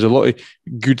there's a lot of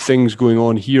good things going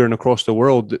on here and across the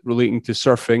world relating to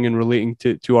surfing and relating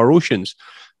to our oceans.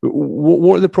 But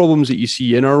what are the problems that you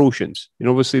see in our oceans?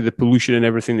 Obviously the pollution and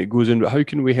everything that goes in, but how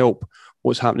can we help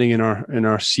what's happening in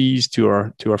our seas, to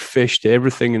our fish, to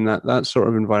everything in that sort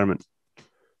of environment?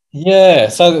 Yeah,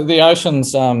 so the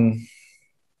oceans are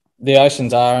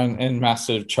in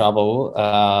massive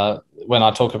trouble. When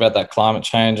I talk about that climate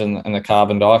change and the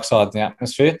carbon dioxide in the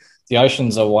atmosphere, the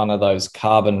oceans are one of those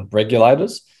carbon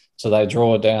regulators. So they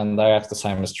act the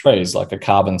same as trees, like a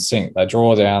carbon sink. They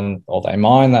draw down, or they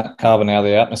mine that carbon out of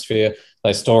the atmosphere.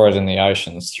 They store it in the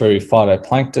oceans through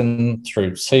phytoplankton,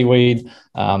 through seaweed,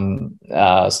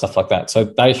 stuff like that. So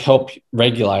they help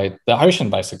regulate. The ocean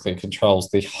basically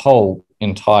controls the whole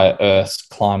entire Earth's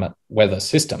climate weather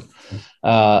system.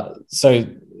 So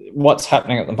what's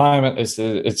happening at the moment is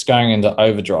that it's going into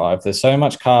overdrive. There's so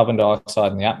much carbon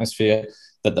dioxide in the atmosphere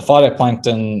that the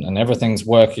phytoplankton and everything's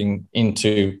working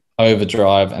into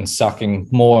overdrive and sucking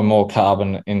more and more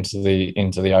carbon into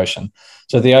the ocean.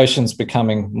 So the ocean's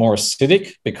becoming more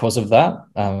acidic because of that.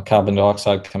 Carbon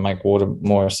dioxide can make water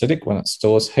more acidic when it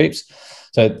stores heaps.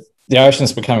 So the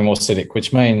ocean's becoming more acidic,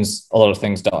 which means a lot of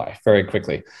things die very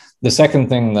quickly. The second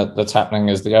thing that's happening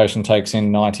is the ocean takes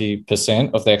in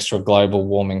 90% of the extra global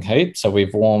warming heat. So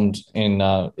we've warmed in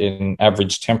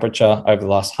average temperature over the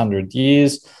last 100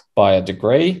 years by a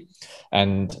degree.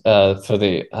 And for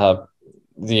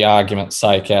the argument's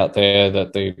sake out there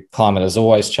that the climate has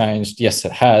always changed, yes,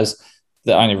 it has.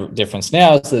 The only difference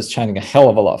now is that it's changing a hell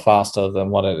of a lot faster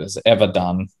than what it has ever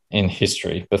done in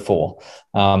history before,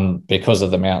 because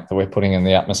of the amount that we're putting in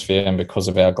the atmosphere and because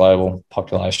of our global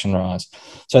population rise.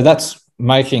 So that's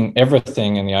making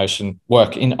everything in the ocean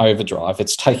work in overdrive.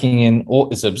 It's taking in,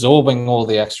 it's absorbing all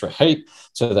the extra heat.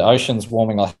 So the ocean's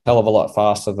warming a hell of a lot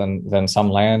faster than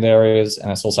some land areas,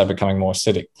 and it's also becoming more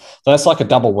acidic. So that's like a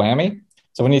double whammy.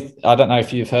 So I don't know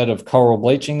if you've heard of coral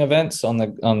bleaching events on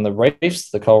the reefs,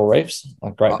 the coral reefs,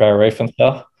 like Great Barrier Reef and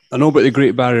stuff. I know about the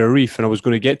Great Barrier Reef, and I was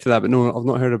going to get to that, but no, I've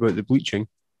not heard about the bleaching.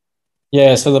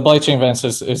 Yeah, so the bleaching events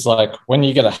is like when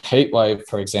you get a heat wave,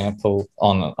 for example,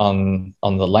 on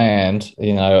the land,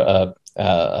 you know,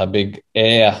 a big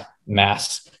air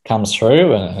mass comes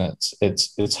through and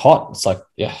it's hot. It's like,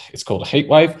 yeah, it's called a heat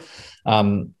wave.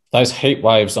 Those heat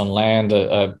waves on land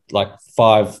are like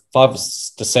 5 to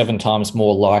 7 times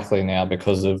more likely now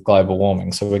because of global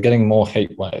warming. So we're getting more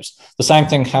heat waves. The same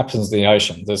thing happens in the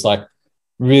ocean. There's like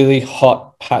really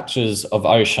hot patches of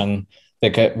ocean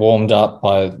that get warmed up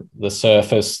by the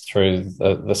surface through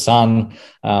the sun,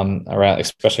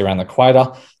 especially around the equator.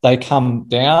 They come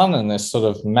down in this sort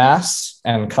of mass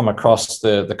and come across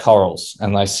the corals,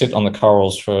 and they sit on the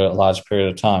corals for a large period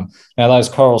of time. Now those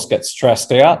corals get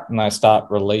stressed out and they start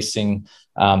releasing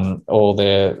all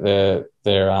their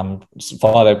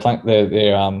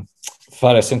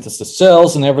photosynthesis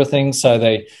cells and everything. So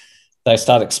they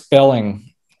start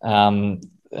expelling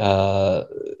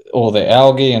all the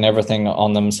algae and everything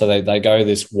on them, so they go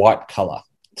this white color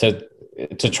to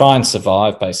try and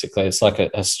survive. Basically, it's like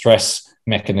a stress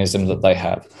mechanism that they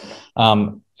have,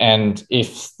 and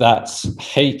if that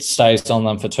heat stays on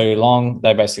them for too long,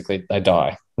 they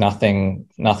die. Nothing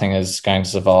is going to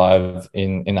survive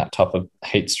in that type of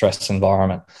heat stress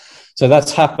environment. So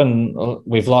that's happened.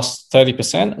 We've lost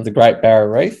 30% of the Great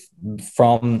Barrier Reef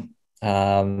from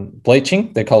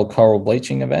bleaching. They're called coral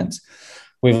bleaching events.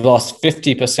 We've lost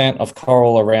 50% of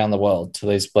coral around the world to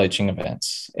these bleaching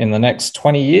events. In the next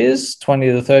 20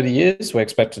 to 30 years, we're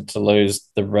expected to lose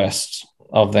the rest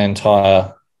of the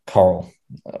entire coral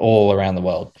all around the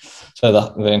world. So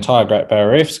the entire Great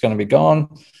Barrier Reef is going to be gone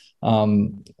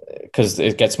because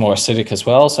it gets more acidic as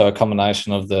well. So a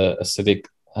combination of the acidic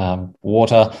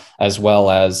water as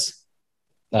well as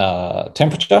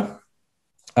temperature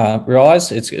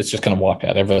rise, it's just going to wipe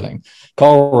out everything.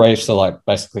 Coral reefs are like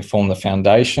basically form the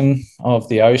foundation of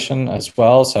the ocean as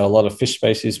well, so a lot of fish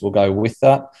species will go with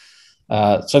that.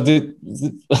 So the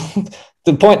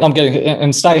point I'm getting,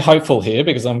 and stay hopeful here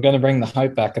because I'm going to bring the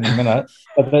hope back in a minute,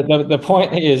 but the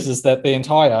point is that the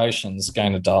entire ocean's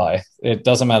going to die. It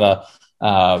doesn't matter,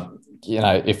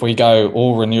 if we go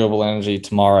all renewable energy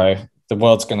tomorrow, the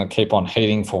world's going to keep on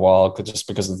heating for a while just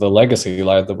because of the legacy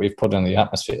load that we've put in the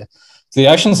atmosphere. So the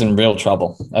ocean's in real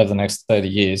trouble over the next 30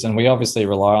 years, and we obviously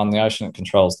rely on the ocean. It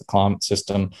controls the climate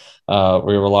system.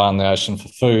 We rely on the ocean for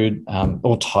food,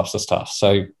 all types of stuff.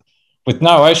 So with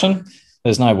no ocean,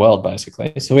 there's no world,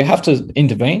 basically. So we have to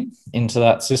intervene into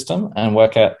that system and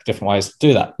work out different ways to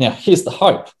do that. Now, here's the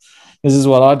hope. This is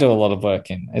what I do a lot of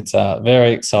work in. It's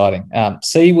very exciting.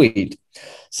 Seaweed.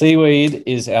 Seaweed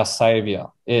is our savior.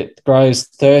 It grows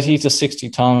 30 to 60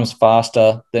 times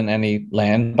faster than any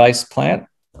land-based plant.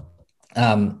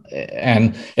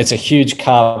 And it's a huge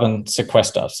carbon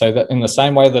sequester. So that in the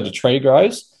same way that a tree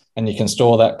grows and you can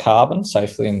store that carbon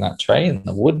safely in that tree, in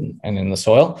the wood and in the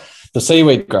soil, the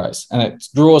seaweed grows and it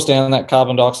draws down that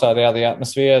carbon dioxide out of the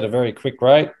atmosphere at a very quick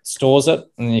rate, stores it,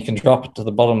 and then you can drop it to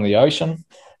the bottom of the ocean,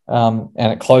 and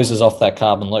it closes off that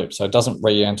carbon loop. So it doesn't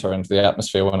re-enter into the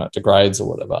atmosphere when it degrades or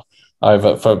whatever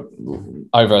for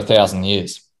over 1,000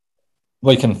 years.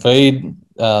 We can feed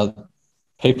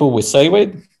people with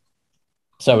seaweed,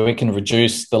 so we can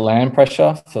reduce the land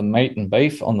pressure for meat and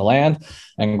beef on the land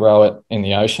and grow it in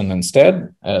the ocean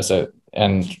instead,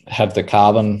 and have the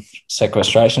carbon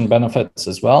sequestration benefits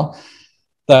as well.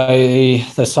 The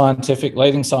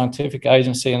leading scientific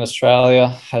agency in Australia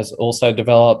has also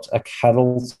developed a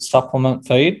cattle supplement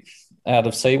feed out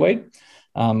of seaweed.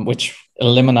 which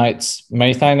eliminates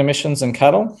methane emissions in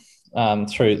cattle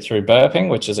through burping,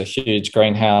 which is a huge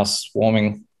greenhouse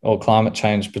warming or climate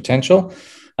change potential.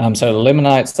 So it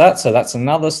eliminates that. So that's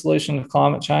another solution to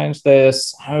climate change.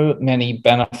 There's so many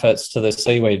benefits to the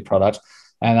seaweed product.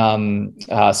 And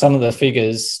some of the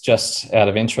figures, just out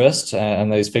of interest,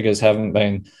 and these figures haven't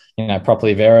been,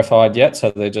 properly verified yet. So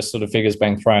they're just sort of figures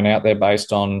being thrown out there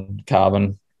based on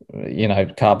carbon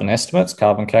estimates,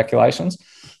 carbon calculations.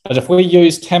 But if we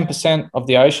use 10% of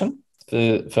the ocean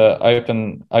for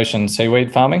open ocean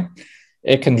seaweed farming,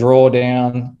 it can draw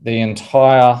down the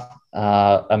entire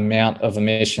amount of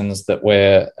emissions that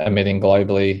we're emitting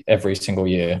globally every single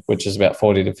year, which is about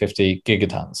 40 to 50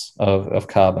 gigatons of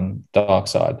carbon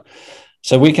dioxide.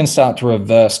 So we can start to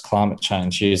reverse climate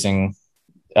change using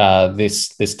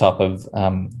this type of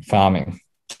farming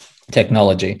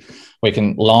technology. We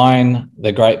can line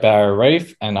the Great Barrier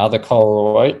Reef and other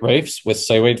coral reefs with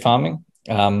seaweed farming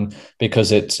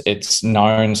because it's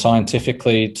known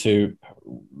scientifically to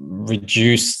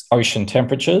reduce ocean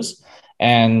temperatures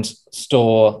and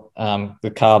store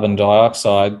the carbon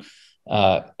dioxide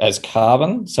as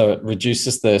carbon. So it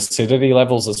reduces the acidity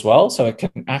levels as well. So it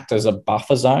can act as a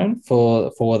buffer zone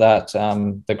for that,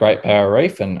 the Great Barrier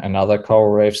Reef and other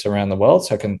coral reefs around the world.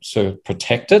 So it can sort of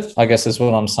protect it, I guess is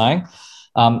what I'm saying.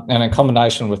 And in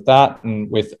combination with that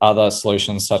and with other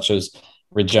solutions such as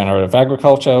regenerative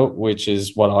agriculture, which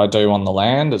is what I do on the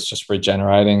land, it's just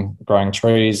regenerating, growing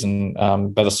trees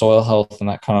and better soil health and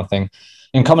that kind of thing.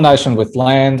 In combination with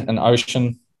land and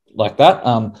ocean like that,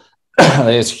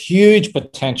 there's huge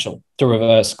potential to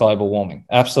reverse global warming,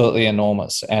 absolutely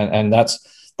enormous. And that's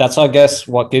I guess,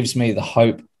 what gives me the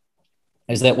hope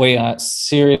is that we are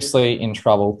seriously in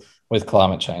trouble with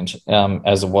climate change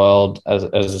as a world, as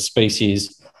a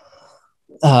species.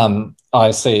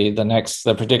 I see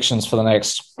the predictions for the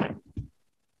next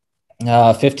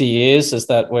 50 years is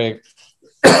that we're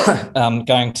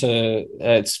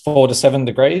it's 4 to 7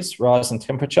 degrees rise in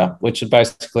temperature, which would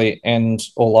basically end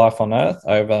all life on Earth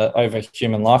over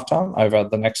human lifetime, over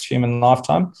the next human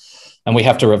lifetime. And we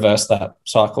have to reverse that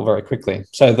cycle very quickly.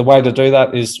 So the way to do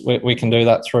that is we can do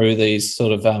that through these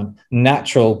sort of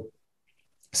natural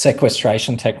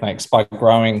sequestration techniques by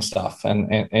growing stuff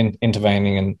and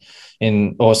intervening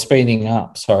or speeding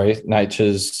up,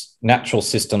 nature's natural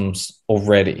systems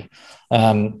already.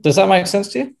 Does that make sense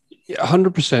to you?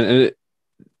 100%.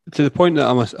 To the point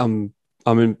that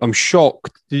I'm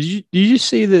shocked. Did you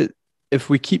say that if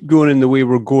we keep going in the way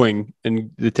we're going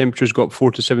and the temperature's got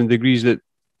 4 to 7 degrees, that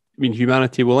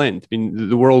humanity will end?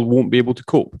 The world won't be able to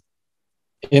cope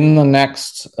in the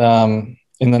next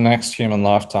human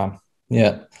lifetime.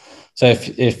 Yeah. So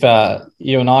if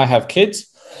you and I have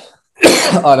kids,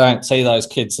 I don't see those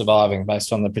kids surviving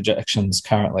based on the projections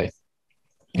currently.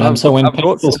 I've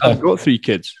got 3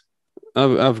 kids.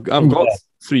 I've got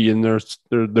 3, and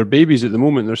they're babies at the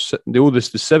moment. The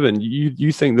oldest is 7.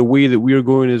 You think the way that we're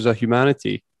going as a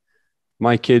humanity,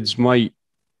 my kids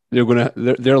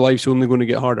their life's only going to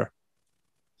get harder?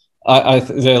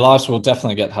 Their lives will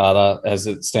definitely get harder as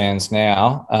it stands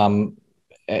now.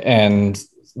 And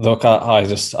look, I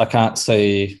can't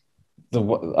see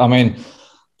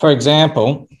for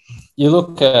example, you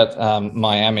look at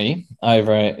Miami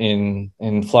over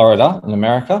in Florida in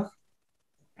America.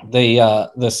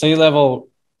 The sea level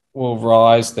will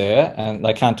rise there, and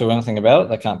they can't do anything about it.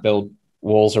 They can't build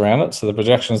walls around it. So the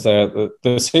projections there,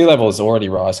 the sea level is already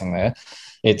rising there.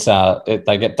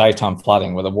 They get daytime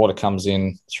flooding where the water comes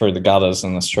in through the gutters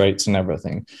and the streets and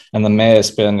everything. And the mayor's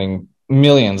spending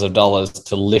millions of dollars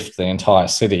to lift the entire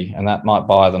city, and that might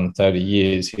buy them 30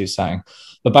 years, he's saying.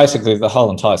 But basically, the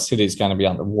whole entire city is going to be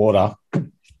underwater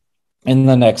in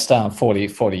the next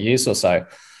 40 years or so.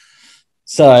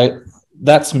 So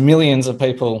that's millions of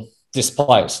people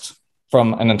displaced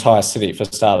from an entire city, for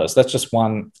starters. That's just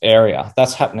one area.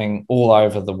 That's happening all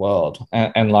over the world.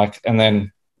 And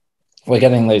then we're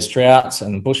getting these droughts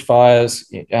and bushfires.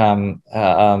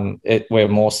 We're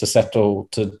more susceptible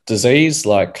to disease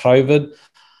like COVID.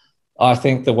 I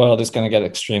think the world is going to get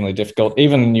extremely difficult,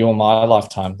 even in my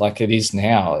lifetime, like it is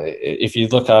now. If you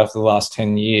look over the last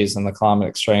 10 years and the climate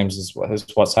extremes is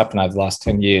what's happened over the last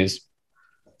 10 years,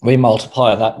 we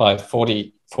multiply that by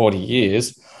 40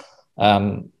 years,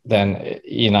 then,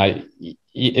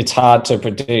 it's hard to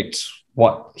predict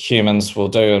what humans will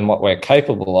do and what we're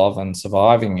capable of and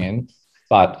surviving in.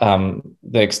 But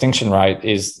the extinction rate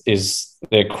is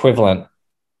the equivalent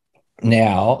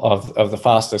now of the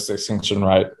fastest extinction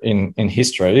rate in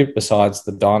history, besides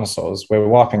the dinosaurs. We're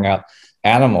wiping out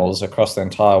animals across the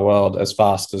entire world as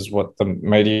fast as what the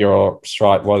meteor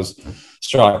strike was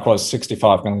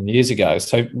 65 million years ago.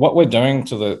 So what we're doing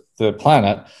to the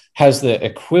planet has the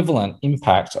equivalent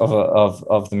impact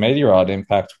of the meteorite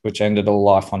impact, which ended all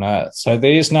life on Earth. So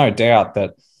there is no doubt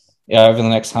that over the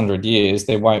next 100 years,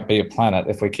 there won't be a planet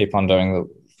if we keep on going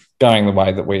the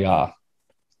way that we are.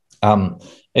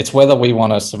 It's whether we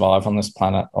want to survive on this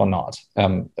planet or not.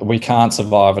 We can't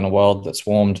survive in a world that's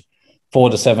warmed 4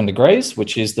 to 7 degrees,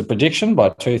 which is the prediction. By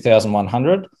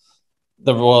 2100,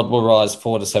 the world will rise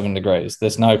 4 to 7 degrees.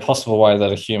 There's no possible way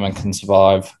that a human can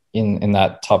survive in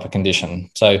that type of condition.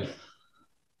 So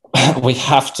we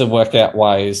have to work out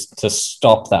ways to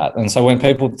stop that. And so when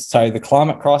people say the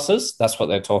climate crisis, that's what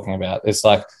they're talking about. It's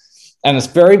like, and it's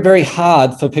very, very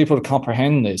hard for people to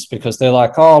comprehend this, because they're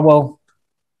like, oh, well,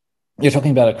 you're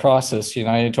talking about a crisis, you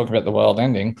know, you're talking about the world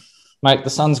ending. Mate, the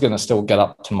sun's going to still get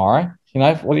up tomorrow. You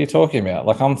know, what are you talking about?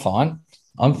 Like, I'm fine.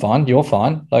 You're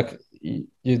fine. Like,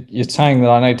 you're saying that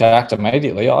I need to act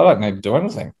immediately. I don't need to do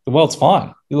anything. The world's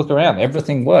fine. You look around,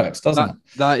 everything works, doesn't it?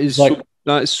 That is like,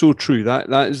 that is so true.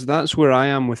 That's where I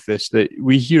am with this. That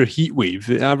we hear heat wave.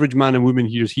 The average man and woman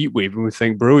hears heat wave, and we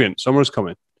think, brilliant, summer's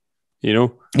coming. You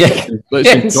know, let's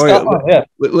enjoy it.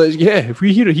 If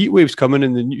we hear a heat wave's coming,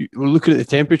 and we're looking at the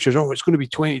temperatures, oh, it's going to be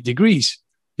 20 degrees.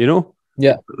 You know,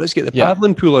 let's get the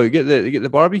paddling pool out, get the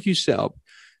barbecue set up.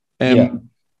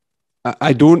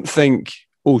 I don't think,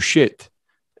 oh shit,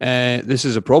 this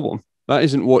is a problem. That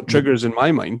isn't what triggers in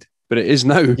my mind, but it is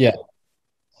now.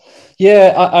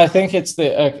 I think it's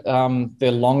the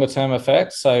longer term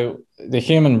effects. So the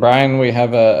human brain, we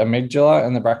have a amygdala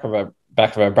in the back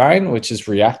of our brain, which is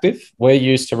reactive. We're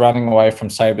used to running away from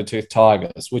saber-toothed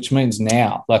tigers, which means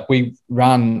now, like, we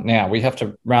run now. We have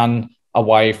to run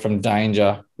away from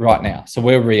danger right now. So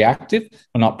we're reactive,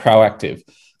 we're not proactive.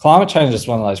 Climate change is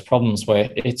one of those problems where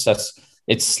it's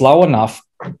slow enough.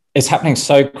 It's happening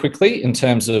so quickly in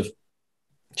terms of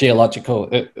geological,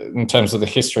 in terms of the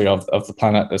history of the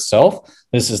planet itself.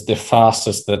 This is the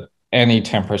fastest that any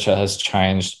temperature has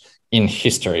changed in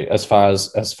history, as far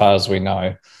as we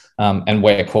know, and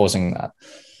we're causing that.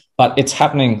 But it's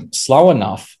happening slow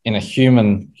enough in a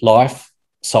human life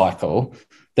cycle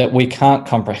that we can't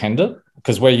comprehend it,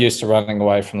 because we're used to running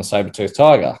away from the saber-toothed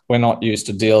tiger. We're not used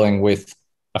to dealing with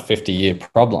a 50-year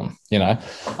problem, you know.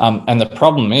 And the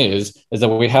problem is that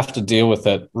we have to deal with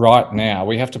it right now.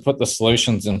 We have to put the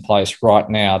solutions in place right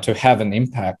now to have an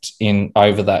impact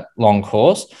over that long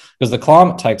course, because the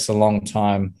climate takes a long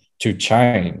time to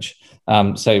change.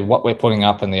 So what we're putting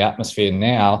up in the atmosphere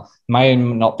now may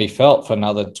not be felt for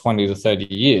another 20 to 30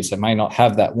 years. It may not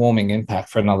have that warming impact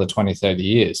for another 20, 30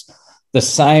 years. The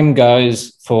same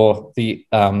goes for the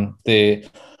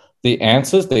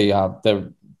answers,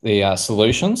 the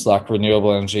solutions, like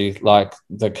renewable energy, like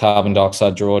the carbon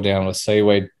dioxide drawdown with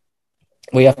seaweed.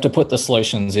 We have to put the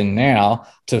solutions in now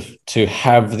to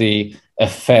have the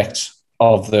effect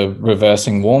of the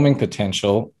reversing warming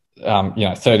potential,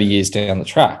 30 years down the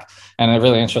track. And a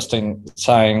really interesting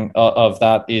saying of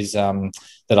that is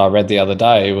that I read the other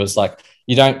day was like,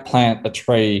 you don't plant a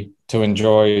tree to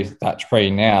enjoy that tree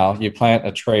now. You plant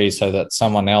a tree so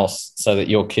that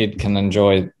your kid can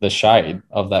enjoy the shade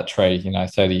of that tree,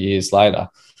 30 years later.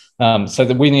 So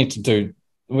that we need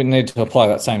to apply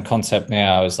that same concept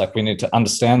now. Is like, we need to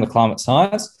understand the climate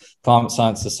science. Climate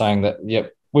science is saying that,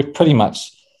 we're pretty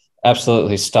much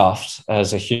absolutely stuffed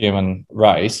as a human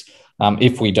race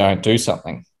if we don't do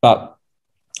something. But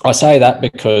I say that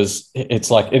because it's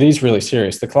like, it is really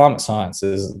serious. The climate science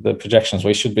is the projections.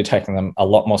 We should be taking them a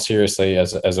lot more seriously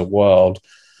as a world,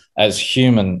 as a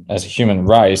human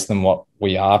race than what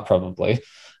we are probably,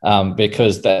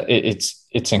 because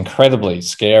it's incredibly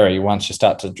scary once you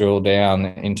start to drill down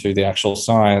into the actual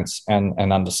science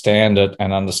and understand it,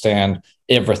 and understand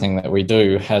everything that we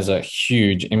do has a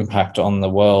huge impact on the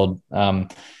world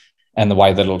and the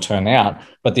way that it'll turn out.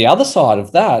 But the other side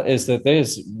of that is that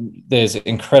there's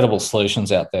incredible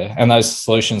solutions out there, and those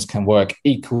solutions can work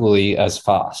equally as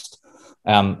fast.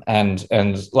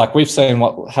 And like, we've seen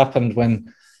what happened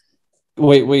when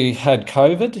we had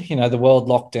COVID, the world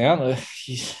locked down.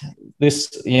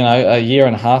 This, a year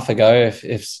and a half ago,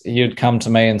 if you'd come to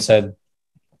me and said,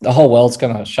 the whole world's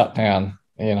going to shut down,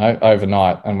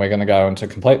 overnight, and we're going to go into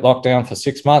complete lockdown for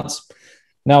 6 months,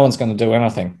 no one's going to do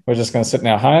anything. We're just going to sit in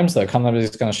our homes. The economy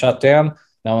is going to shut down.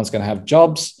 No one's going to have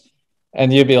jobs.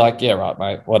 And you'd be like, yeah, right,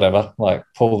 mate, whatever, like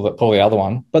pull the other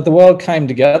one. But the world came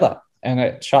together and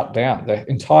it shut down. The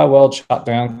entire world shut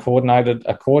down,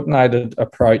 a coordinated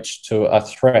approach to a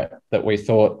threat that we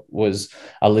thought was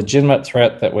a legitimate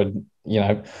threat that would,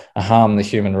 harm the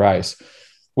human race.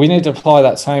 We need to apply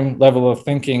that same level of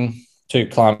thinking to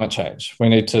climate change. We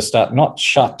need to start not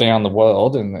shut down the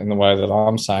world in the way that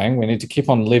I'm saying. We need to keep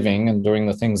on living and doing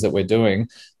the things that we're doing,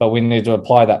 but we need to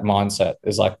apply that mindset.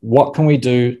 Is like, what can we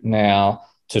do now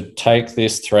to take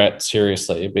this threat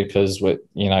seriously? Because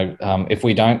if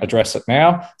we don't address it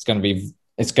now, it's going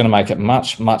to make it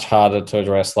much, much harder to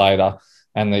address later.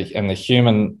 And the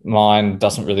human mind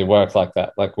doesn't really work like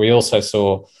that. Like, we also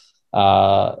saw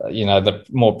the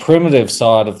more primitive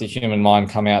side of the human mind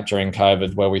come out during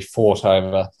COVID, where we fought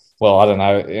over, well, I don't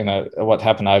know, what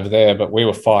happened over there, but we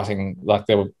were fighting, like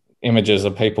there were images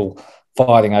of people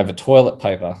fighting over toilet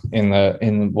paper in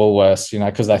Woolworths,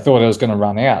 because they thought it was going to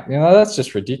run out. That's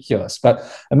just ridiculous. But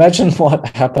imagine what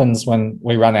happens when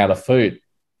we run out of food.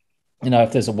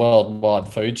 If there's a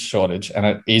worldwide food shortage, and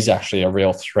it is actually a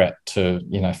real threat to,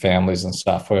 families and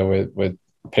stuff, where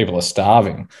people are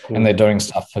starving and they're doing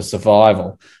stuff for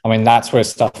survival. I mean, that's where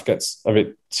stuff gets a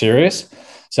bit serious.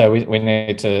 So we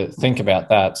need to think about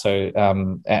that. So,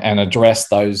 and address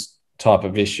those type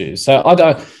of issues. So I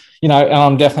don't, and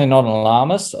I'm definitely not an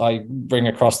alarmist. I bring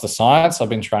across the science. I've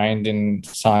been trained in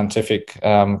scientific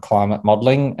climate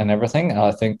modeling and everything.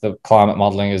 I think the climate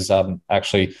modeling is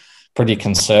actually pretty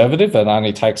conservative. It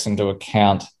only takes into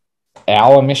account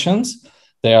our emissions.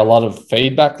 There are a lot of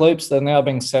feedback loops that are now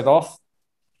being set off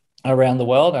around the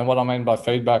world. And what I mean by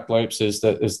feedback loops is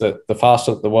that the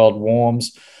faster that the world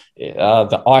warms,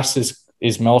 the ice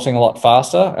is melting a lot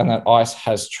faster, and that ice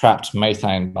has trapped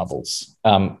methane bubbles.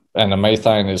 And the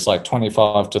methane is like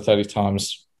 25 to 30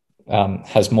 times,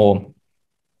 has more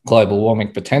global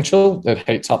warming potential. It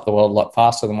heats up the world a lot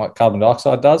faster than what carbon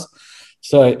dioxide does.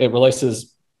 So it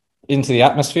releases into the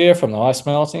atmosphere from the ice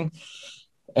melting,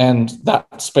 and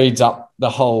that speeds up the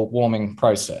whole warming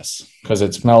process because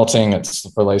it's melting, it's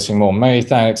releasing more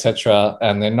methane, etc.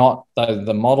 And they're not,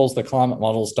 the models, the climate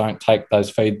models don't take those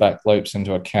feedback loops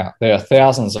into account. There are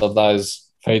thousands of those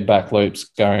feedback loops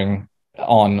going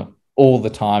on all the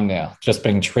time now, just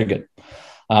being triggered.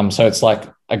 So it's like,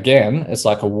 again, it's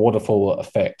like a waterfall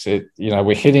effect.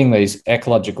 We're hitting these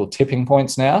ecological tipping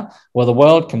points now where the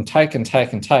world can take and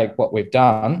take and take what we've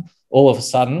done. All of a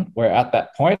sudden, we're at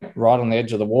that point right on the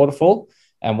edge of the waterfall.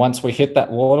 And once we hit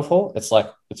that waterfall, it's like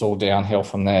it's all downhill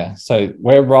from there. So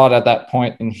we're right at that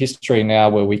point in history now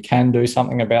where we can do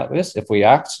something about this if we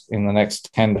act in the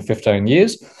next 10 to 15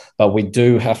 years. But we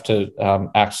do have to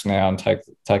act now and take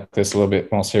this a little bit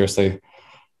more seriously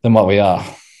than what we are.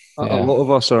 A lot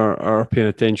of us are paying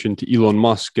attention to Elon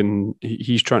Musk, and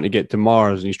he's trying to get to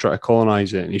Mars, and he's trying to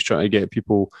colonize it, and he's trying to get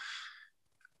people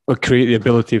or create the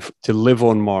ability to live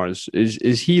on Mars.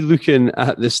 Is he looking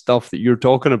at this stuff that you're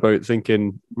talking about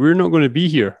thinking, we're not going to be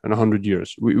here in 100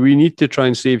 years. We need to try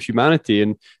and save humanity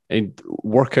and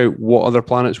work out what other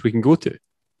planets we can go to.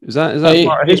 Is that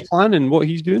part of his plan and what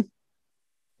he's doing?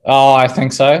 Oh, I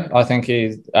think so. I think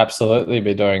he'd absolutely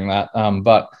be doing that.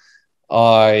 But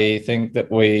I think that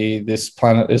this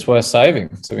planet is worth saving,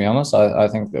 to be honest. I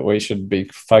think that we should be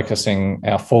focusing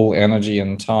our full energy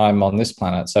and time on this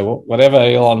planet. So whatever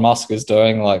Elon Musk is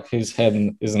doing, like his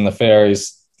head is in the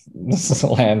fairies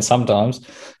land sometimes.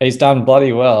 He's done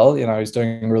bloody well. He's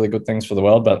doing really good things for the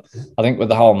world. But I think with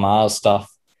the whole Mars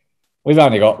stuff, we've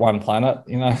only got one planet.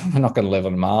 We're not going to live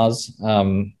on Mars.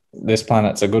 This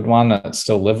planet's a good one. It's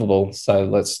still livable. So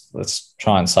let's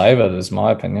try and save it, is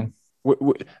my opinion.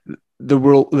 There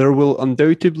will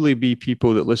undoubtedly be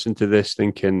people that listen to this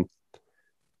thinking,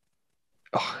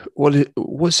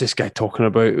 what's this guy talking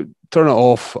about? Turn it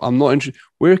off. I'm not interested.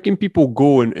 Where can people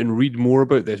go and read more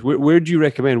about this? Where do you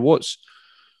recommend?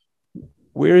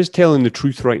 Where is telling the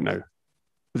truth right now?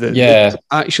 That's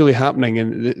actually happening,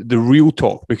 and the real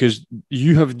talk, because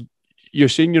you're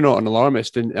saying you're not an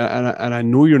alarmist, and I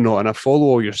know you're not, and I follow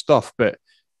all your stuff, but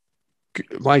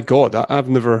my God, I've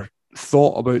never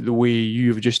thought about the way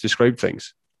you've just described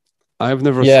things. I've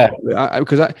never thought,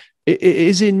 because it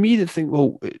is in me that think,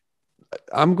 well,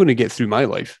 I'm going to get through my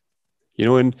life,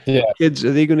 and kids,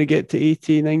 are they going to get to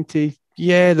 80, 90?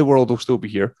 Yeah, the world will still be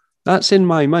here. That's in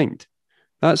my mind.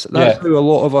 That's how a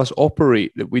lot of us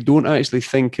operate, that we don't actually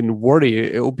think and worry,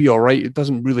 it'll be all right. It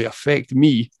doesn't really affect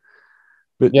me.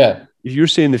 But if you're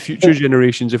saying the future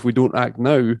generations, if we don't act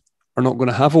now, are not going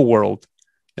to have a world,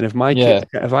 and if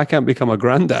if I can't become a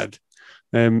granddad,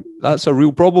 that's a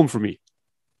real problem for me.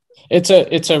 It's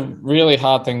a really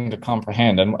hard thing to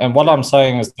comprehend, and what I'm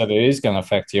saying is that it is going to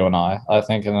affect you and I. I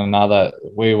think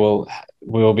we will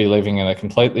be living in a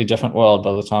completely different world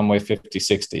by the time we're 50,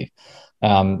 60.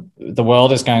 The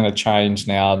world is going to change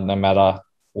now, no matter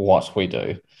what we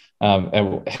do.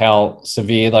 And how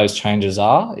severe those changes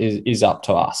are is up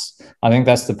to us. I think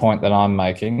that's the point that I'm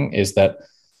making, is that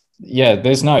yeah,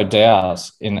 there's no doubt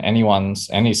in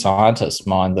any scientist's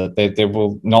mind that there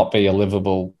will not be a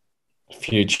livable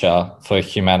future for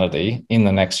humanity in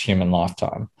the next human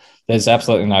lifetime. There's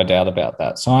absolutely no doubt about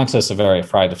that. Scientists are very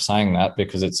afraid of saying that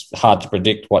because it's hard to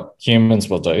predict what humans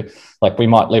will do. Like, we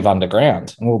might live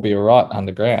underground and we'll be all right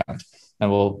underground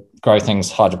and we'll grow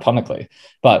things hydroponically.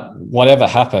 But whatever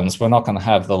happens, we're not going to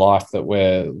have the life that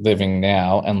we're living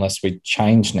now unless we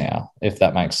change now, if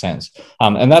that makes sense.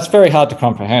 And that's very hard to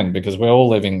comprehend because we're all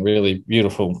living really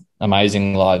beautiful,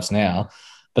 amazing lives now.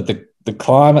 But the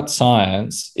climate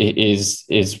science is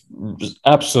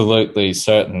absolutely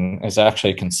certain is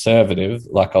actually conservative.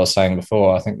 Like I was saying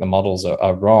before, I think the models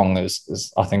are wrong.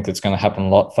 I think it's going to happen a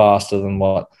lot faster than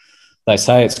what they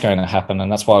say it's going to happen.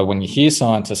 And that's why when you hear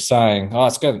scientists saying, oh,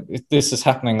 this is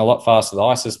happening a lot faster, the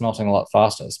ice is melting a lot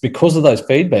faster, it's because of those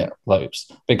feedback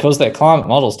loops, because their climate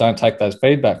models don't take those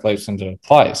feedback loops into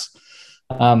place.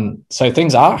 So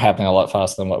things are happening a lot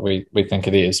faster than what we think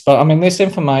it is. But I mean, this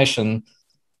information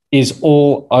is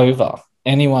all over.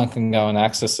 Anyone can go and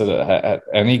access it at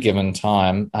any given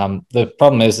time. The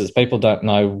problem is people don't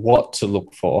know what to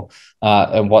look for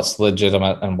and what's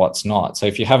legitimate and what's not. So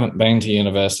if you haven't been to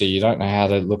university, you don't know how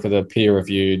to look at a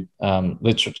peer-reviewed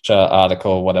literature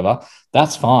article or whatever,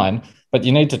 that's fine. But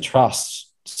you need to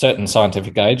trust certain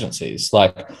scientific agencies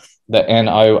like the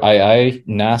NOAA,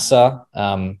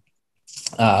 NASA,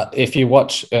 if you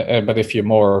watch, but if you're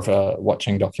more of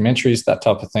watching documentaries, that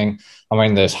type of thing, I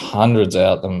mean, there's hundreds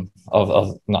out them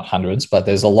of not hundreds, but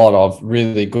there's a lot of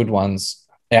really good ones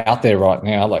out there right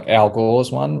now, like Al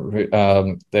Gore's one,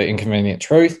 The Inconvenient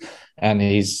Truth, and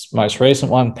his most recent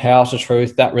one, Power to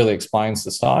Truth, that really explains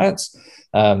the science.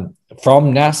 From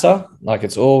NASA, like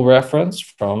it's all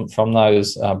referenced from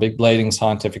those big bleeding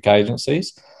scientific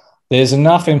agencies. There's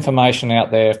enough information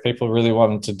out there if people really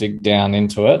wanted to dig down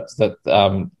into it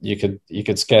that you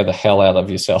could scare the hell out of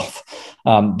yourself.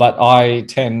 But I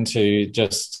tend to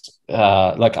just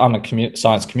like I'm a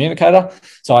science communicator,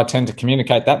 so I tend to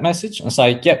communicate that message and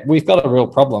say, "Yep, we've got a real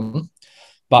problem,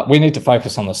 but we need to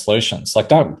focus on the solutions. Like,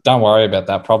 don't worry about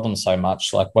that problem so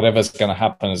much. Like, whatever's going to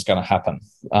happen is going to happen."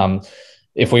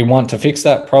 If we want to fix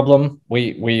that problem,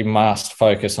 we must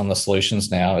focus on the solutions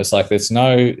now. It's like there's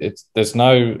no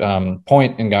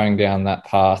point in going down that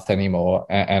path anymore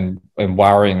and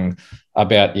worrying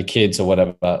about your kids or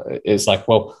whatever. It's like,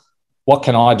 well, what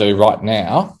can I do right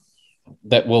now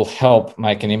that will help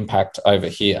make an impact over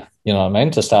here? You know what I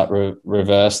mean? To start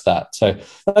reverse that. So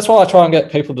that's what I try and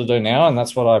get people to do now, and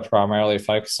that's what I primarily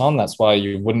focus on. That's why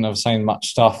you wouldn't have seen much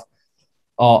stuff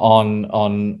on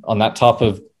that type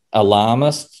of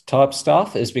alarmist type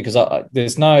stuff, is because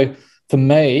for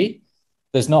me,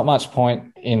 there's not much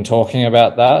point in talking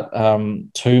about that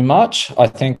too much. I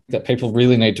think that people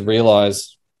really need to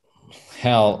realize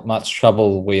how much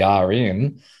trouble we are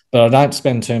in, but I don't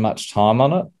spend too much time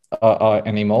on it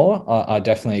anymore. I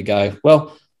definitely go,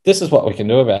 well, this is what we can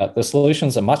do about it. The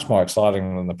solutions are much more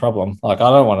exciting than the problem. Like, I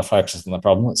don't want to focus on the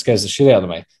problem. It scares the shit out of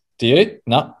me. Do you?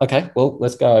 No? Okay, well,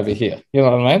 let's go over here. You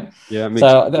know what I mean? Yeah.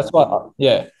 So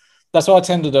that's what I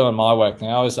tend to do in my work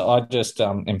now, is I just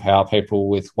empower people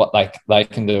with what they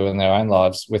can do in their own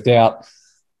lives without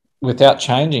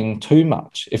changing too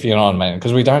much, if you know what I mean,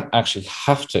 because we don't actually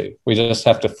have to. We just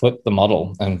have to flip the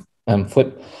model and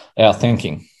flip our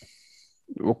thinking.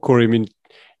 Well, Khory, I mean,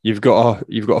 you've got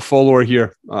a follower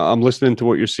here. I'm listening to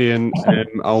what you're saying.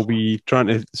 I'll be trying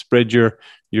to spread your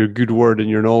good word and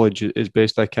your knowledge as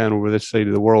best I can over this side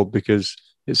of the world, because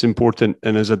it's important.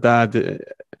 And as a dad,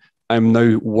 I'm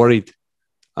now worried.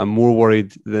 I'm more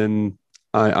worried than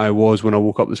I was when I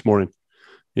woke up this morning.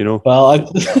 You know. Well, I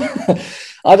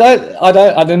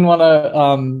didn't want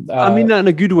to. I mean that in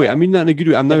a good way. I'm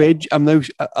now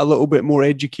a little bit more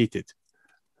educated.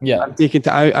 Yeah.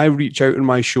 I reach out in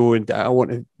my show, and I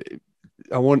want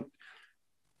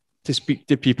to speak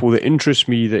to people that interest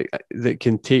me,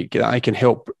 that I can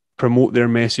help promote their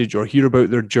message or hear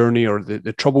about their journey or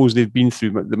the troubles they've been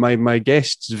through. My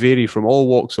guests vary from all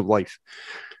walks of life,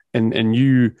 and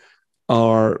you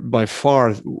are by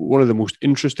far one of the most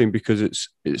interesting, because it's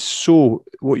so,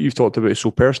 what you've talked about is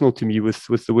so personal to me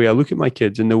with the way I look at my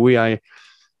kids and the way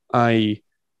I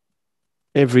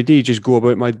every day just go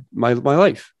about my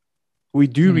life. We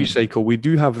do recycle. We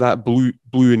do have that blue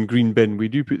and green bin. We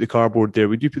do put the cardboard there.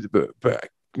 We do put but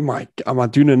am I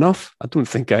doing enough? I don't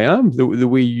think I am. The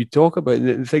way you talk about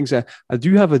it, the things I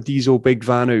do have a diesel big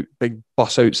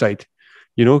bus outside,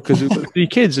 you know, because we've got 3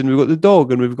 kids and we've got the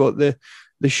dog and we've got the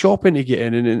shopping to get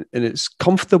in, and it's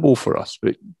comfortable for us.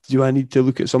 But do I need to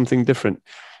look at something different?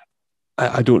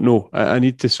 I don't know. I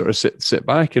need to sort of sit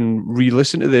back and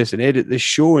re-listen to this and edit this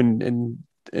show and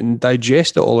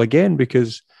digest it all again,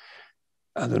 because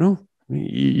I don't know.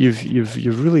 You've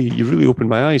really opened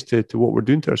my eyes to what we're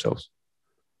doing to ourselves.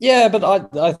 Yeah,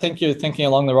 but I think you're thinking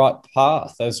along the right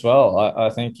path as well. I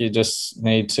think you just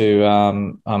need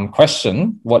to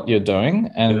question what you're doing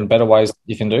and better ways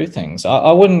you can do things.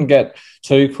 I wouldn't get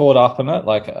too caught up in it.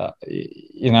 Like,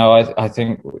 I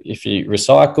think if you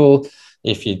recycle,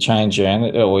 if you change your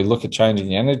energy, or look at changing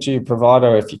the energy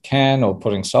provider if you can, or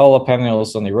putting solar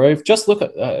panels on your roof, just look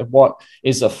at what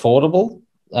is affordable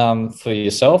for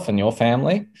yourself and your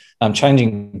family.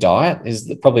 Changing diet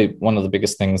is probably one of the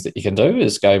biggest things that you can do,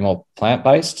 is go more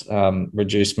plant-based,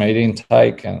 reduce meat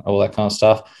intake and all that kind of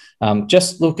stuff.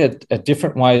 Just look at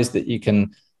different ways that you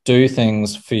can do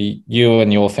things for you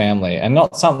and your family, and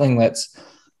not something that's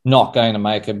not going to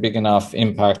make a big enough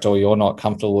impact or you're not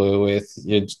comfortable with.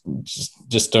 You're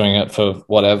just doing it for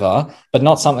whatever, but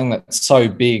not something that's so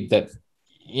big that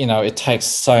it takes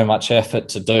so much effort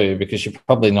to do, because you're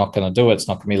probably not going to do it. It's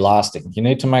not going to be lasting. You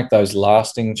need to make those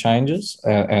lasting changes.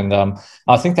 And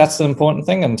I think that's the important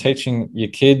thing, and teaching your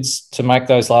kids to make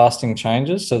those lasting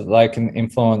changes so that they can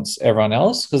influence everyone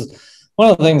else. Because one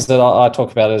of the things that I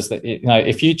talk about is that,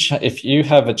 if you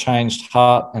have a changed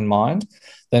heart and mind,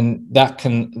 then that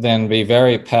can then be a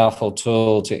very powerful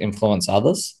tool to influence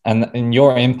others. And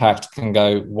your impact can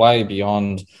go way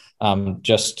beyond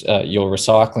just your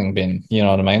recycling bin. You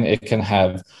know what I mean?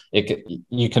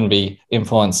 You can be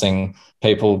influencing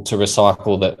people to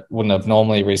recycle that wouldn't have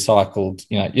normally recycled.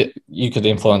 You could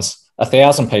influence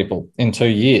 1,000 people in 2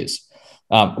 years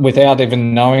without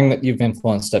even knowing that you've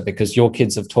influenced it, because your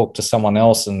kids have talked to someone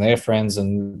else and their friends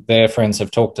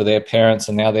have talked to their parents,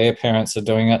 and now their parents are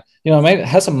doing it. You know what I mean? It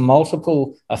has a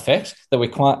multiple effect that we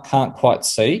can't quite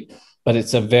see, but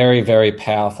it's a very, very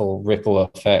powerful ripple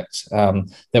effect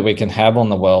that we can have on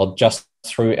the world just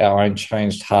through our own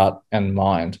changed heart and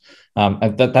mind.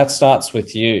 And that starts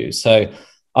with you. So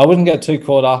I wouldn't get too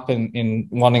caught up in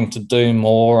wanting to do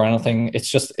more or anything.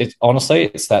 Honestly,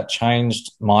 it's that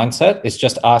changed mindset. It's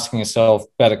just asking yourself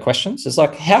better questions. It's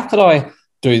like, how could I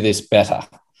do this better?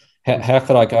 How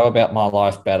could I go about my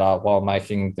life better while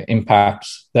making the impact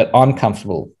that I'm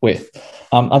comfortable with?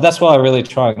 And that's what I really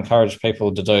try and encourage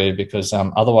people to do, because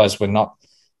otherwise we're not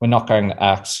going to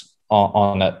act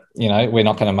on it. We're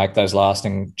not going to make those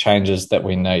lasting changes that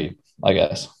we need, I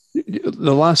guess.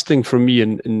 The last thing for me,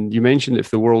 and you mentioned if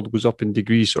the world goes up in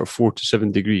degrees, or 4 to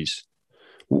 7 degrees,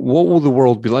 what will the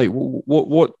world be like?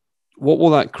 What will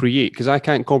that create? Because I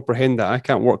can't comprehend that. I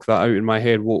can't work that out in my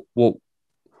head. What will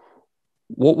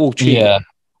change?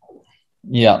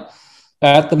 Yeah.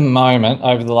 At the moment,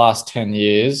 over the last 10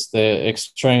 years, the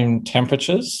extreme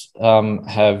temperatures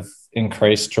have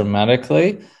increased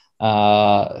dramatically.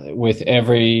 With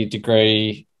every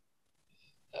degree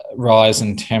rise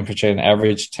in temperature and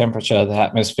average temperature, the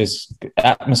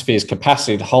atmosphere's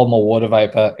capacity to hold more water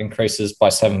vapor increases by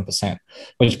 7%,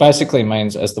 which basically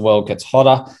means as the world gets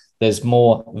hotter, there's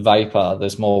more vapor,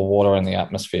 there's more water in the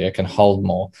atmosphere, it can hold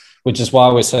more, which is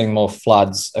why we're seeing more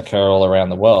floods occur all around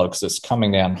the world, because it's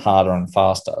coming down harder and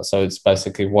faster. So it's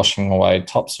basically washing away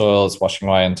topsoil, it's washing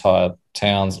away entire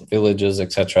towns, villages,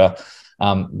 etc.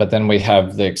 But then we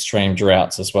have the extreme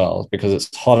droughts as well, because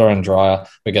it's hotter and drier,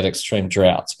 we get extreme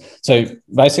droughts. So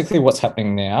basically what's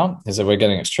happening now is that we're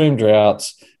getting extreme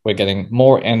droughts, we're getting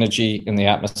more energy in the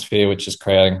atmosphere, which is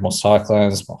creating more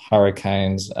cyclones, more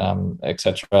hurricanes,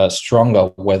 etc.,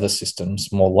 stronger weather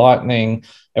systems, more lightning,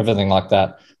 everything like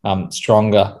that,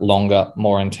 stronger, longer,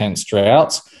 more intense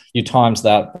droughts. You times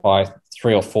that by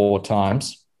 3 or 4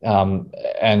 times,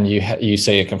 and you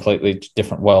see a completely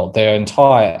different world. There are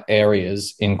entire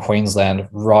areas in Queensland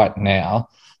right now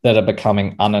that are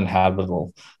becoming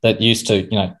uninhabitable, that used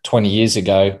to, 20 years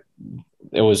ago,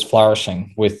 it was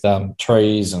flourishing with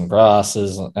trees and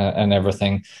grasses and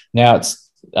everything. Now it's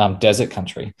desert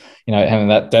country, and in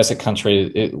that desert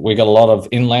country, we got a lot of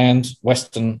inland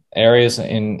western areas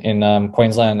in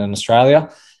Queensland and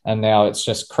Australia. And now it's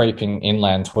just creeping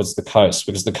inland towards the coast,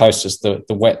 because the coast is the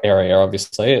wet area,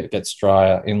 obviously. It gets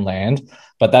drier inland.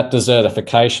 But that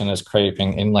desertification is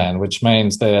creeping inland, which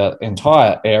means there are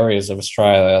entire areas of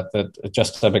Australia that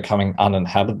just are becoming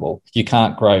uninhabitable. You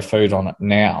can't grow food on it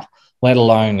now, let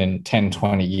alone in 10,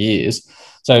 20 years.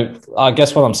 So I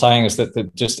guess what I'm saying is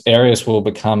that just areas will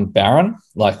become barren,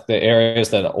 like the areas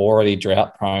that are already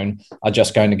drought prone are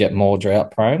just going to get more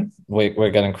drought prone. We're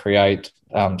going to create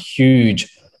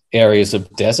huge areas of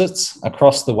deserts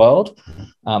across the world,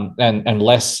 and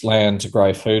less land to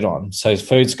grow food on. So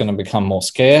food's going to become more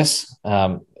scarce.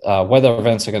 Weather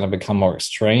events are going to become more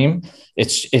extreme.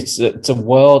 It's a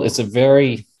world.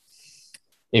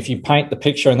 If you paint the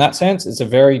picture in that sense, it's a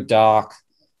very dark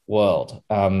world.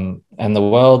 And the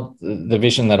world, the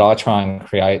vision that I try and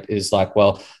create is like,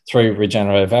 well, through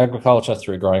regenerative agriculture,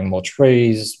 through growing more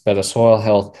trees, better soil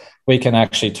health, we can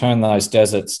actually turn those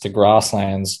deserts to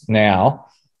grasslands now,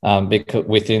 because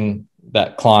within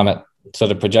that climate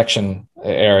sort of projection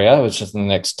area, which is in the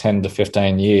next 10 to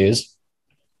 15 years,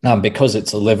 because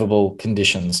it's a livable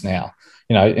conditions now.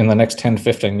 You know, in the next 10 to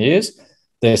 15 years,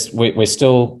 we're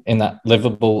still in that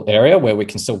livable area where we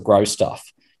can still grow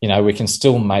stuff. You know, we can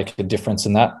still make a difference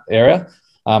in that area.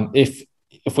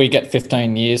 If we get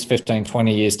 15,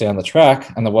 20 years down the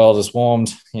track and the world has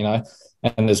warmed, you know,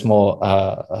 and there's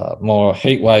more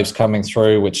heat waves coming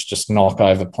through, which just knock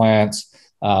over plants,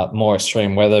 more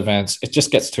extreme weather events, it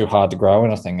just gets too hard to grow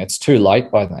anything. It's too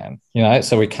late by then, you know,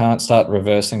 so we can't start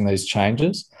reversing these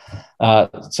changes.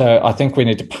 So I think we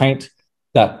need to paint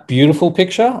that beautiful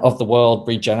picture of the world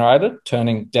regenerated,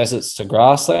 turning deserts to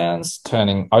grasslands,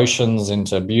 turning oceans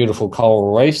into beautiful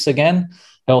coral reefs again,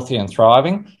 healthy and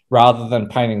thriving, rather than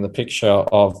painting the picture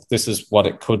of this is what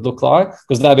it could look like,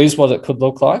 because that is what it could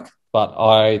look like. But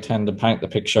I tend to paint the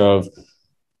picture of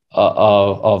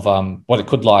what it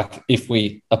could like if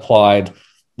we applied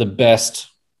the best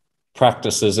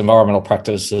practices, environmental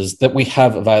practices that we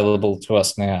have available to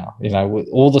us now. You know, with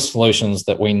all the solutions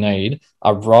that we need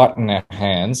are right in our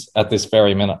hands at this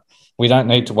very minute. We don't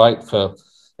need to wait for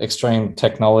extreme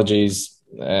technologies,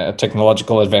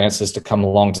 technological advances to come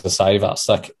along to save us.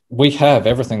 Like, we have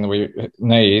everything that we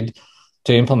need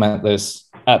to implement this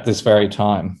at this very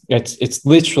time. It's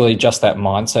literally just that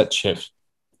mindset shift.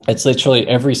 It's literally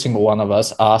every single one of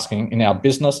us asking in our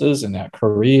businesses, in our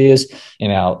careers,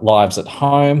 in our lives at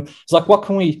home. It's like, what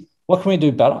can we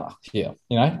do better here?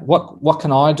 You know, what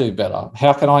can I do better?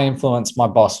 How can I influence my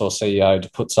boss or CEO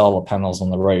to put solar panels on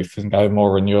the roof and go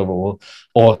more renewable?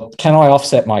 Or can I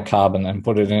offset my carbon and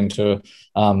put it into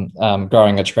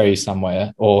growing a tree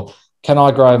somewhere? Or can I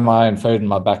grow my own food in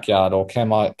my backyard? Or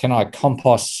can I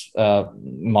compost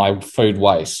my food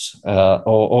waste?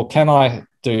 Or can I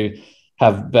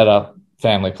have better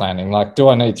family planning? Like, do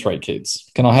I need 3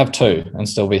 kids? Can I have 2 and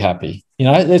still be happy? You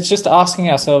know, it's just asking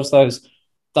ourselves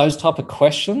those type of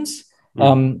questions,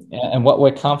 and what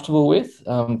we're comfortable with,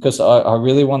 because I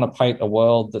really want to paint a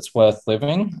world that's worth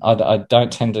living. I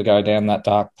don't tend to go down that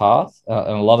dark path,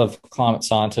 and a lot of climate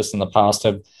scientists in the past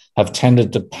have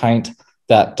tended to paint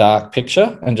that dark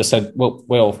picture and just said,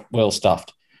 well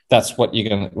stuffed. That's what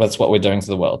we're doing to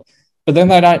the world. But then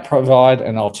they don't provide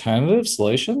an alternative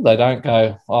solution. They don't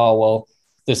go, oh, well,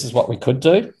 this is what we could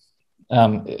do,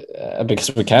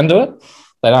 because we can do it.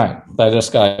 They don't. They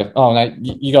just go, oh, no,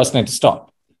 you guys need to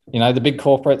stop. You know, the big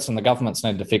corporates and the governments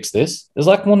need to fix this. It's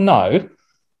like, well, no.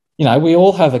 You know, we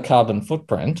all have a carbon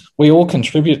footprint. We all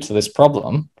contribute to this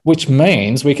problem, which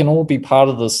means we can all be part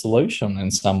of the solution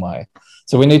in some way.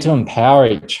 So we need to empower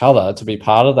each other to be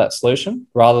part of that solution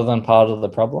rather than part of the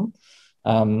problem.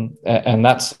 And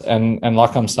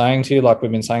like I'm saying to you, like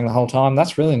we've been saying the whole time,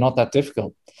 that's really not that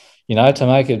difficult. You know, to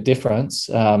make a difference,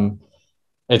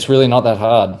 it's really not that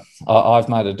hard. I've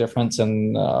made a difference,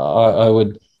 and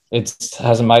it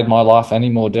hasn't made my life any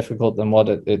more difficult than what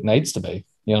it needs to be.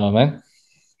 You know what I mean?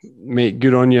 Mate,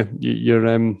 good on you.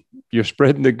 You're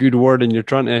spreading the good word, and you're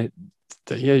trying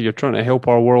to help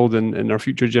our world and our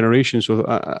future generations. So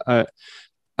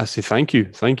I say thank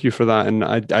you for that. And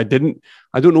I don't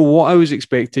know what I was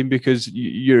expecting, because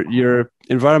your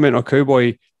environmental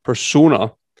cowboy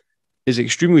persona is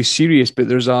extremely serious, but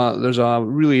there's a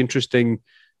really interesting,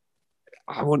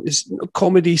 it's a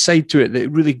comedy side to it that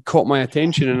really caught my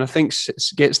attention, and I think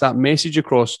gets that message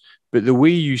across. But the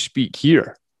way you speak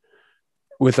here,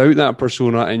 without that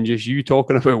persona and just you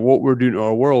talking about what we're doing to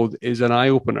our world, is an eye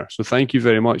opener. So thank you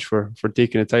very much for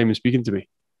taking the time and speaking to me.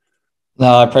 No,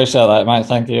 I appreciate that, mate.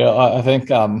 Thank you. I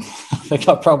think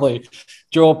I probably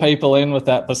draw people in with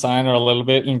that persona a little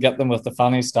bit and get them with the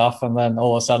funny stuff, and then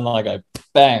all of a sudden I go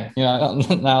bang, you know,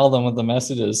 nail them with the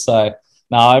messages. So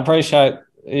no, I appreciate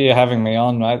you having me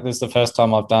on, mate. This is the first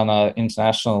time I've done an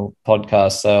international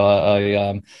podcast, so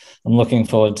I'm looking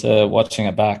forward to watching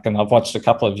it back. And I've watched a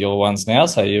couple of your ones now,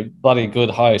 so you're a bloody good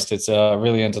host. It's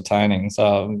really entertaining. So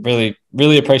I'm really,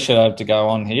 really appreciative to go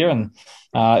on here. And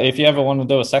if you ever want to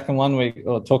do a second one,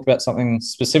 or talk about something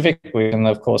specific, we can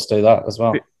of course do that as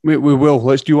well. We will.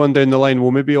 Let's do one down the line. We'll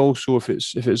maybe also,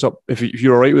 if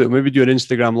you're all right with it, maybe do an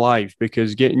Instagram live,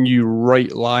 because getting you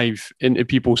right live into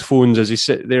people's phones as they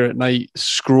sit there at night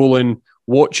scrolling,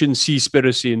 watching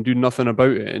Seaspiracy and doing nothing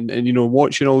about it, and you know,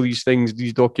 watching all these things,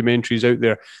 these documentaries out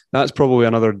there. That's probably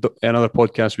another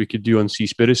podcast we could do on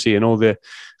Seaspiracy, and all the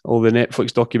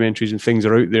Netflix documentaries and things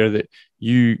are out there that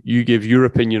you give your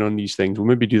opinion on these things. We'll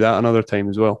maybe do that another time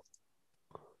as well.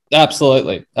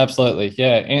 Absolutely, absolutely.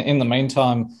 Yeah. In the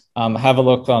meantime, have a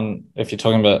look on, if you're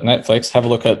talking about Netflix, have a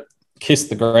look at Kiss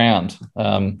the Ground.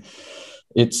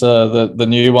 It's the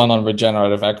new one on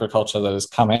regenerative agriculture that has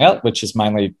come out, which is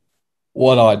mainly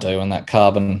what I do in that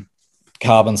carbon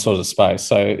sort of space.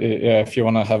 So yeah, if you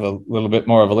want to have a little bit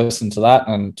more of a listen to that,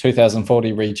 and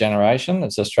 2040 Regeneration,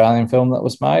 it's an Australian film that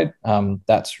was made.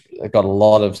 That's got a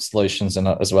lot of solutions in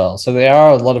it as well. So there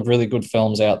are a lot of really good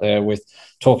films out there with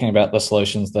talking about the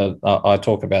solutions that I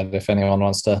talk about, if anyone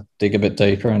wants to dig a bit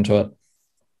deeper into it.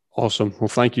 Awesome. Well,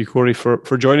 thank you, Khory,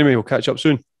 for joining me. We'll catch up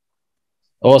soon.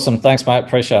 Awesome. Thanks, mate.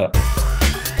 Appreciate it.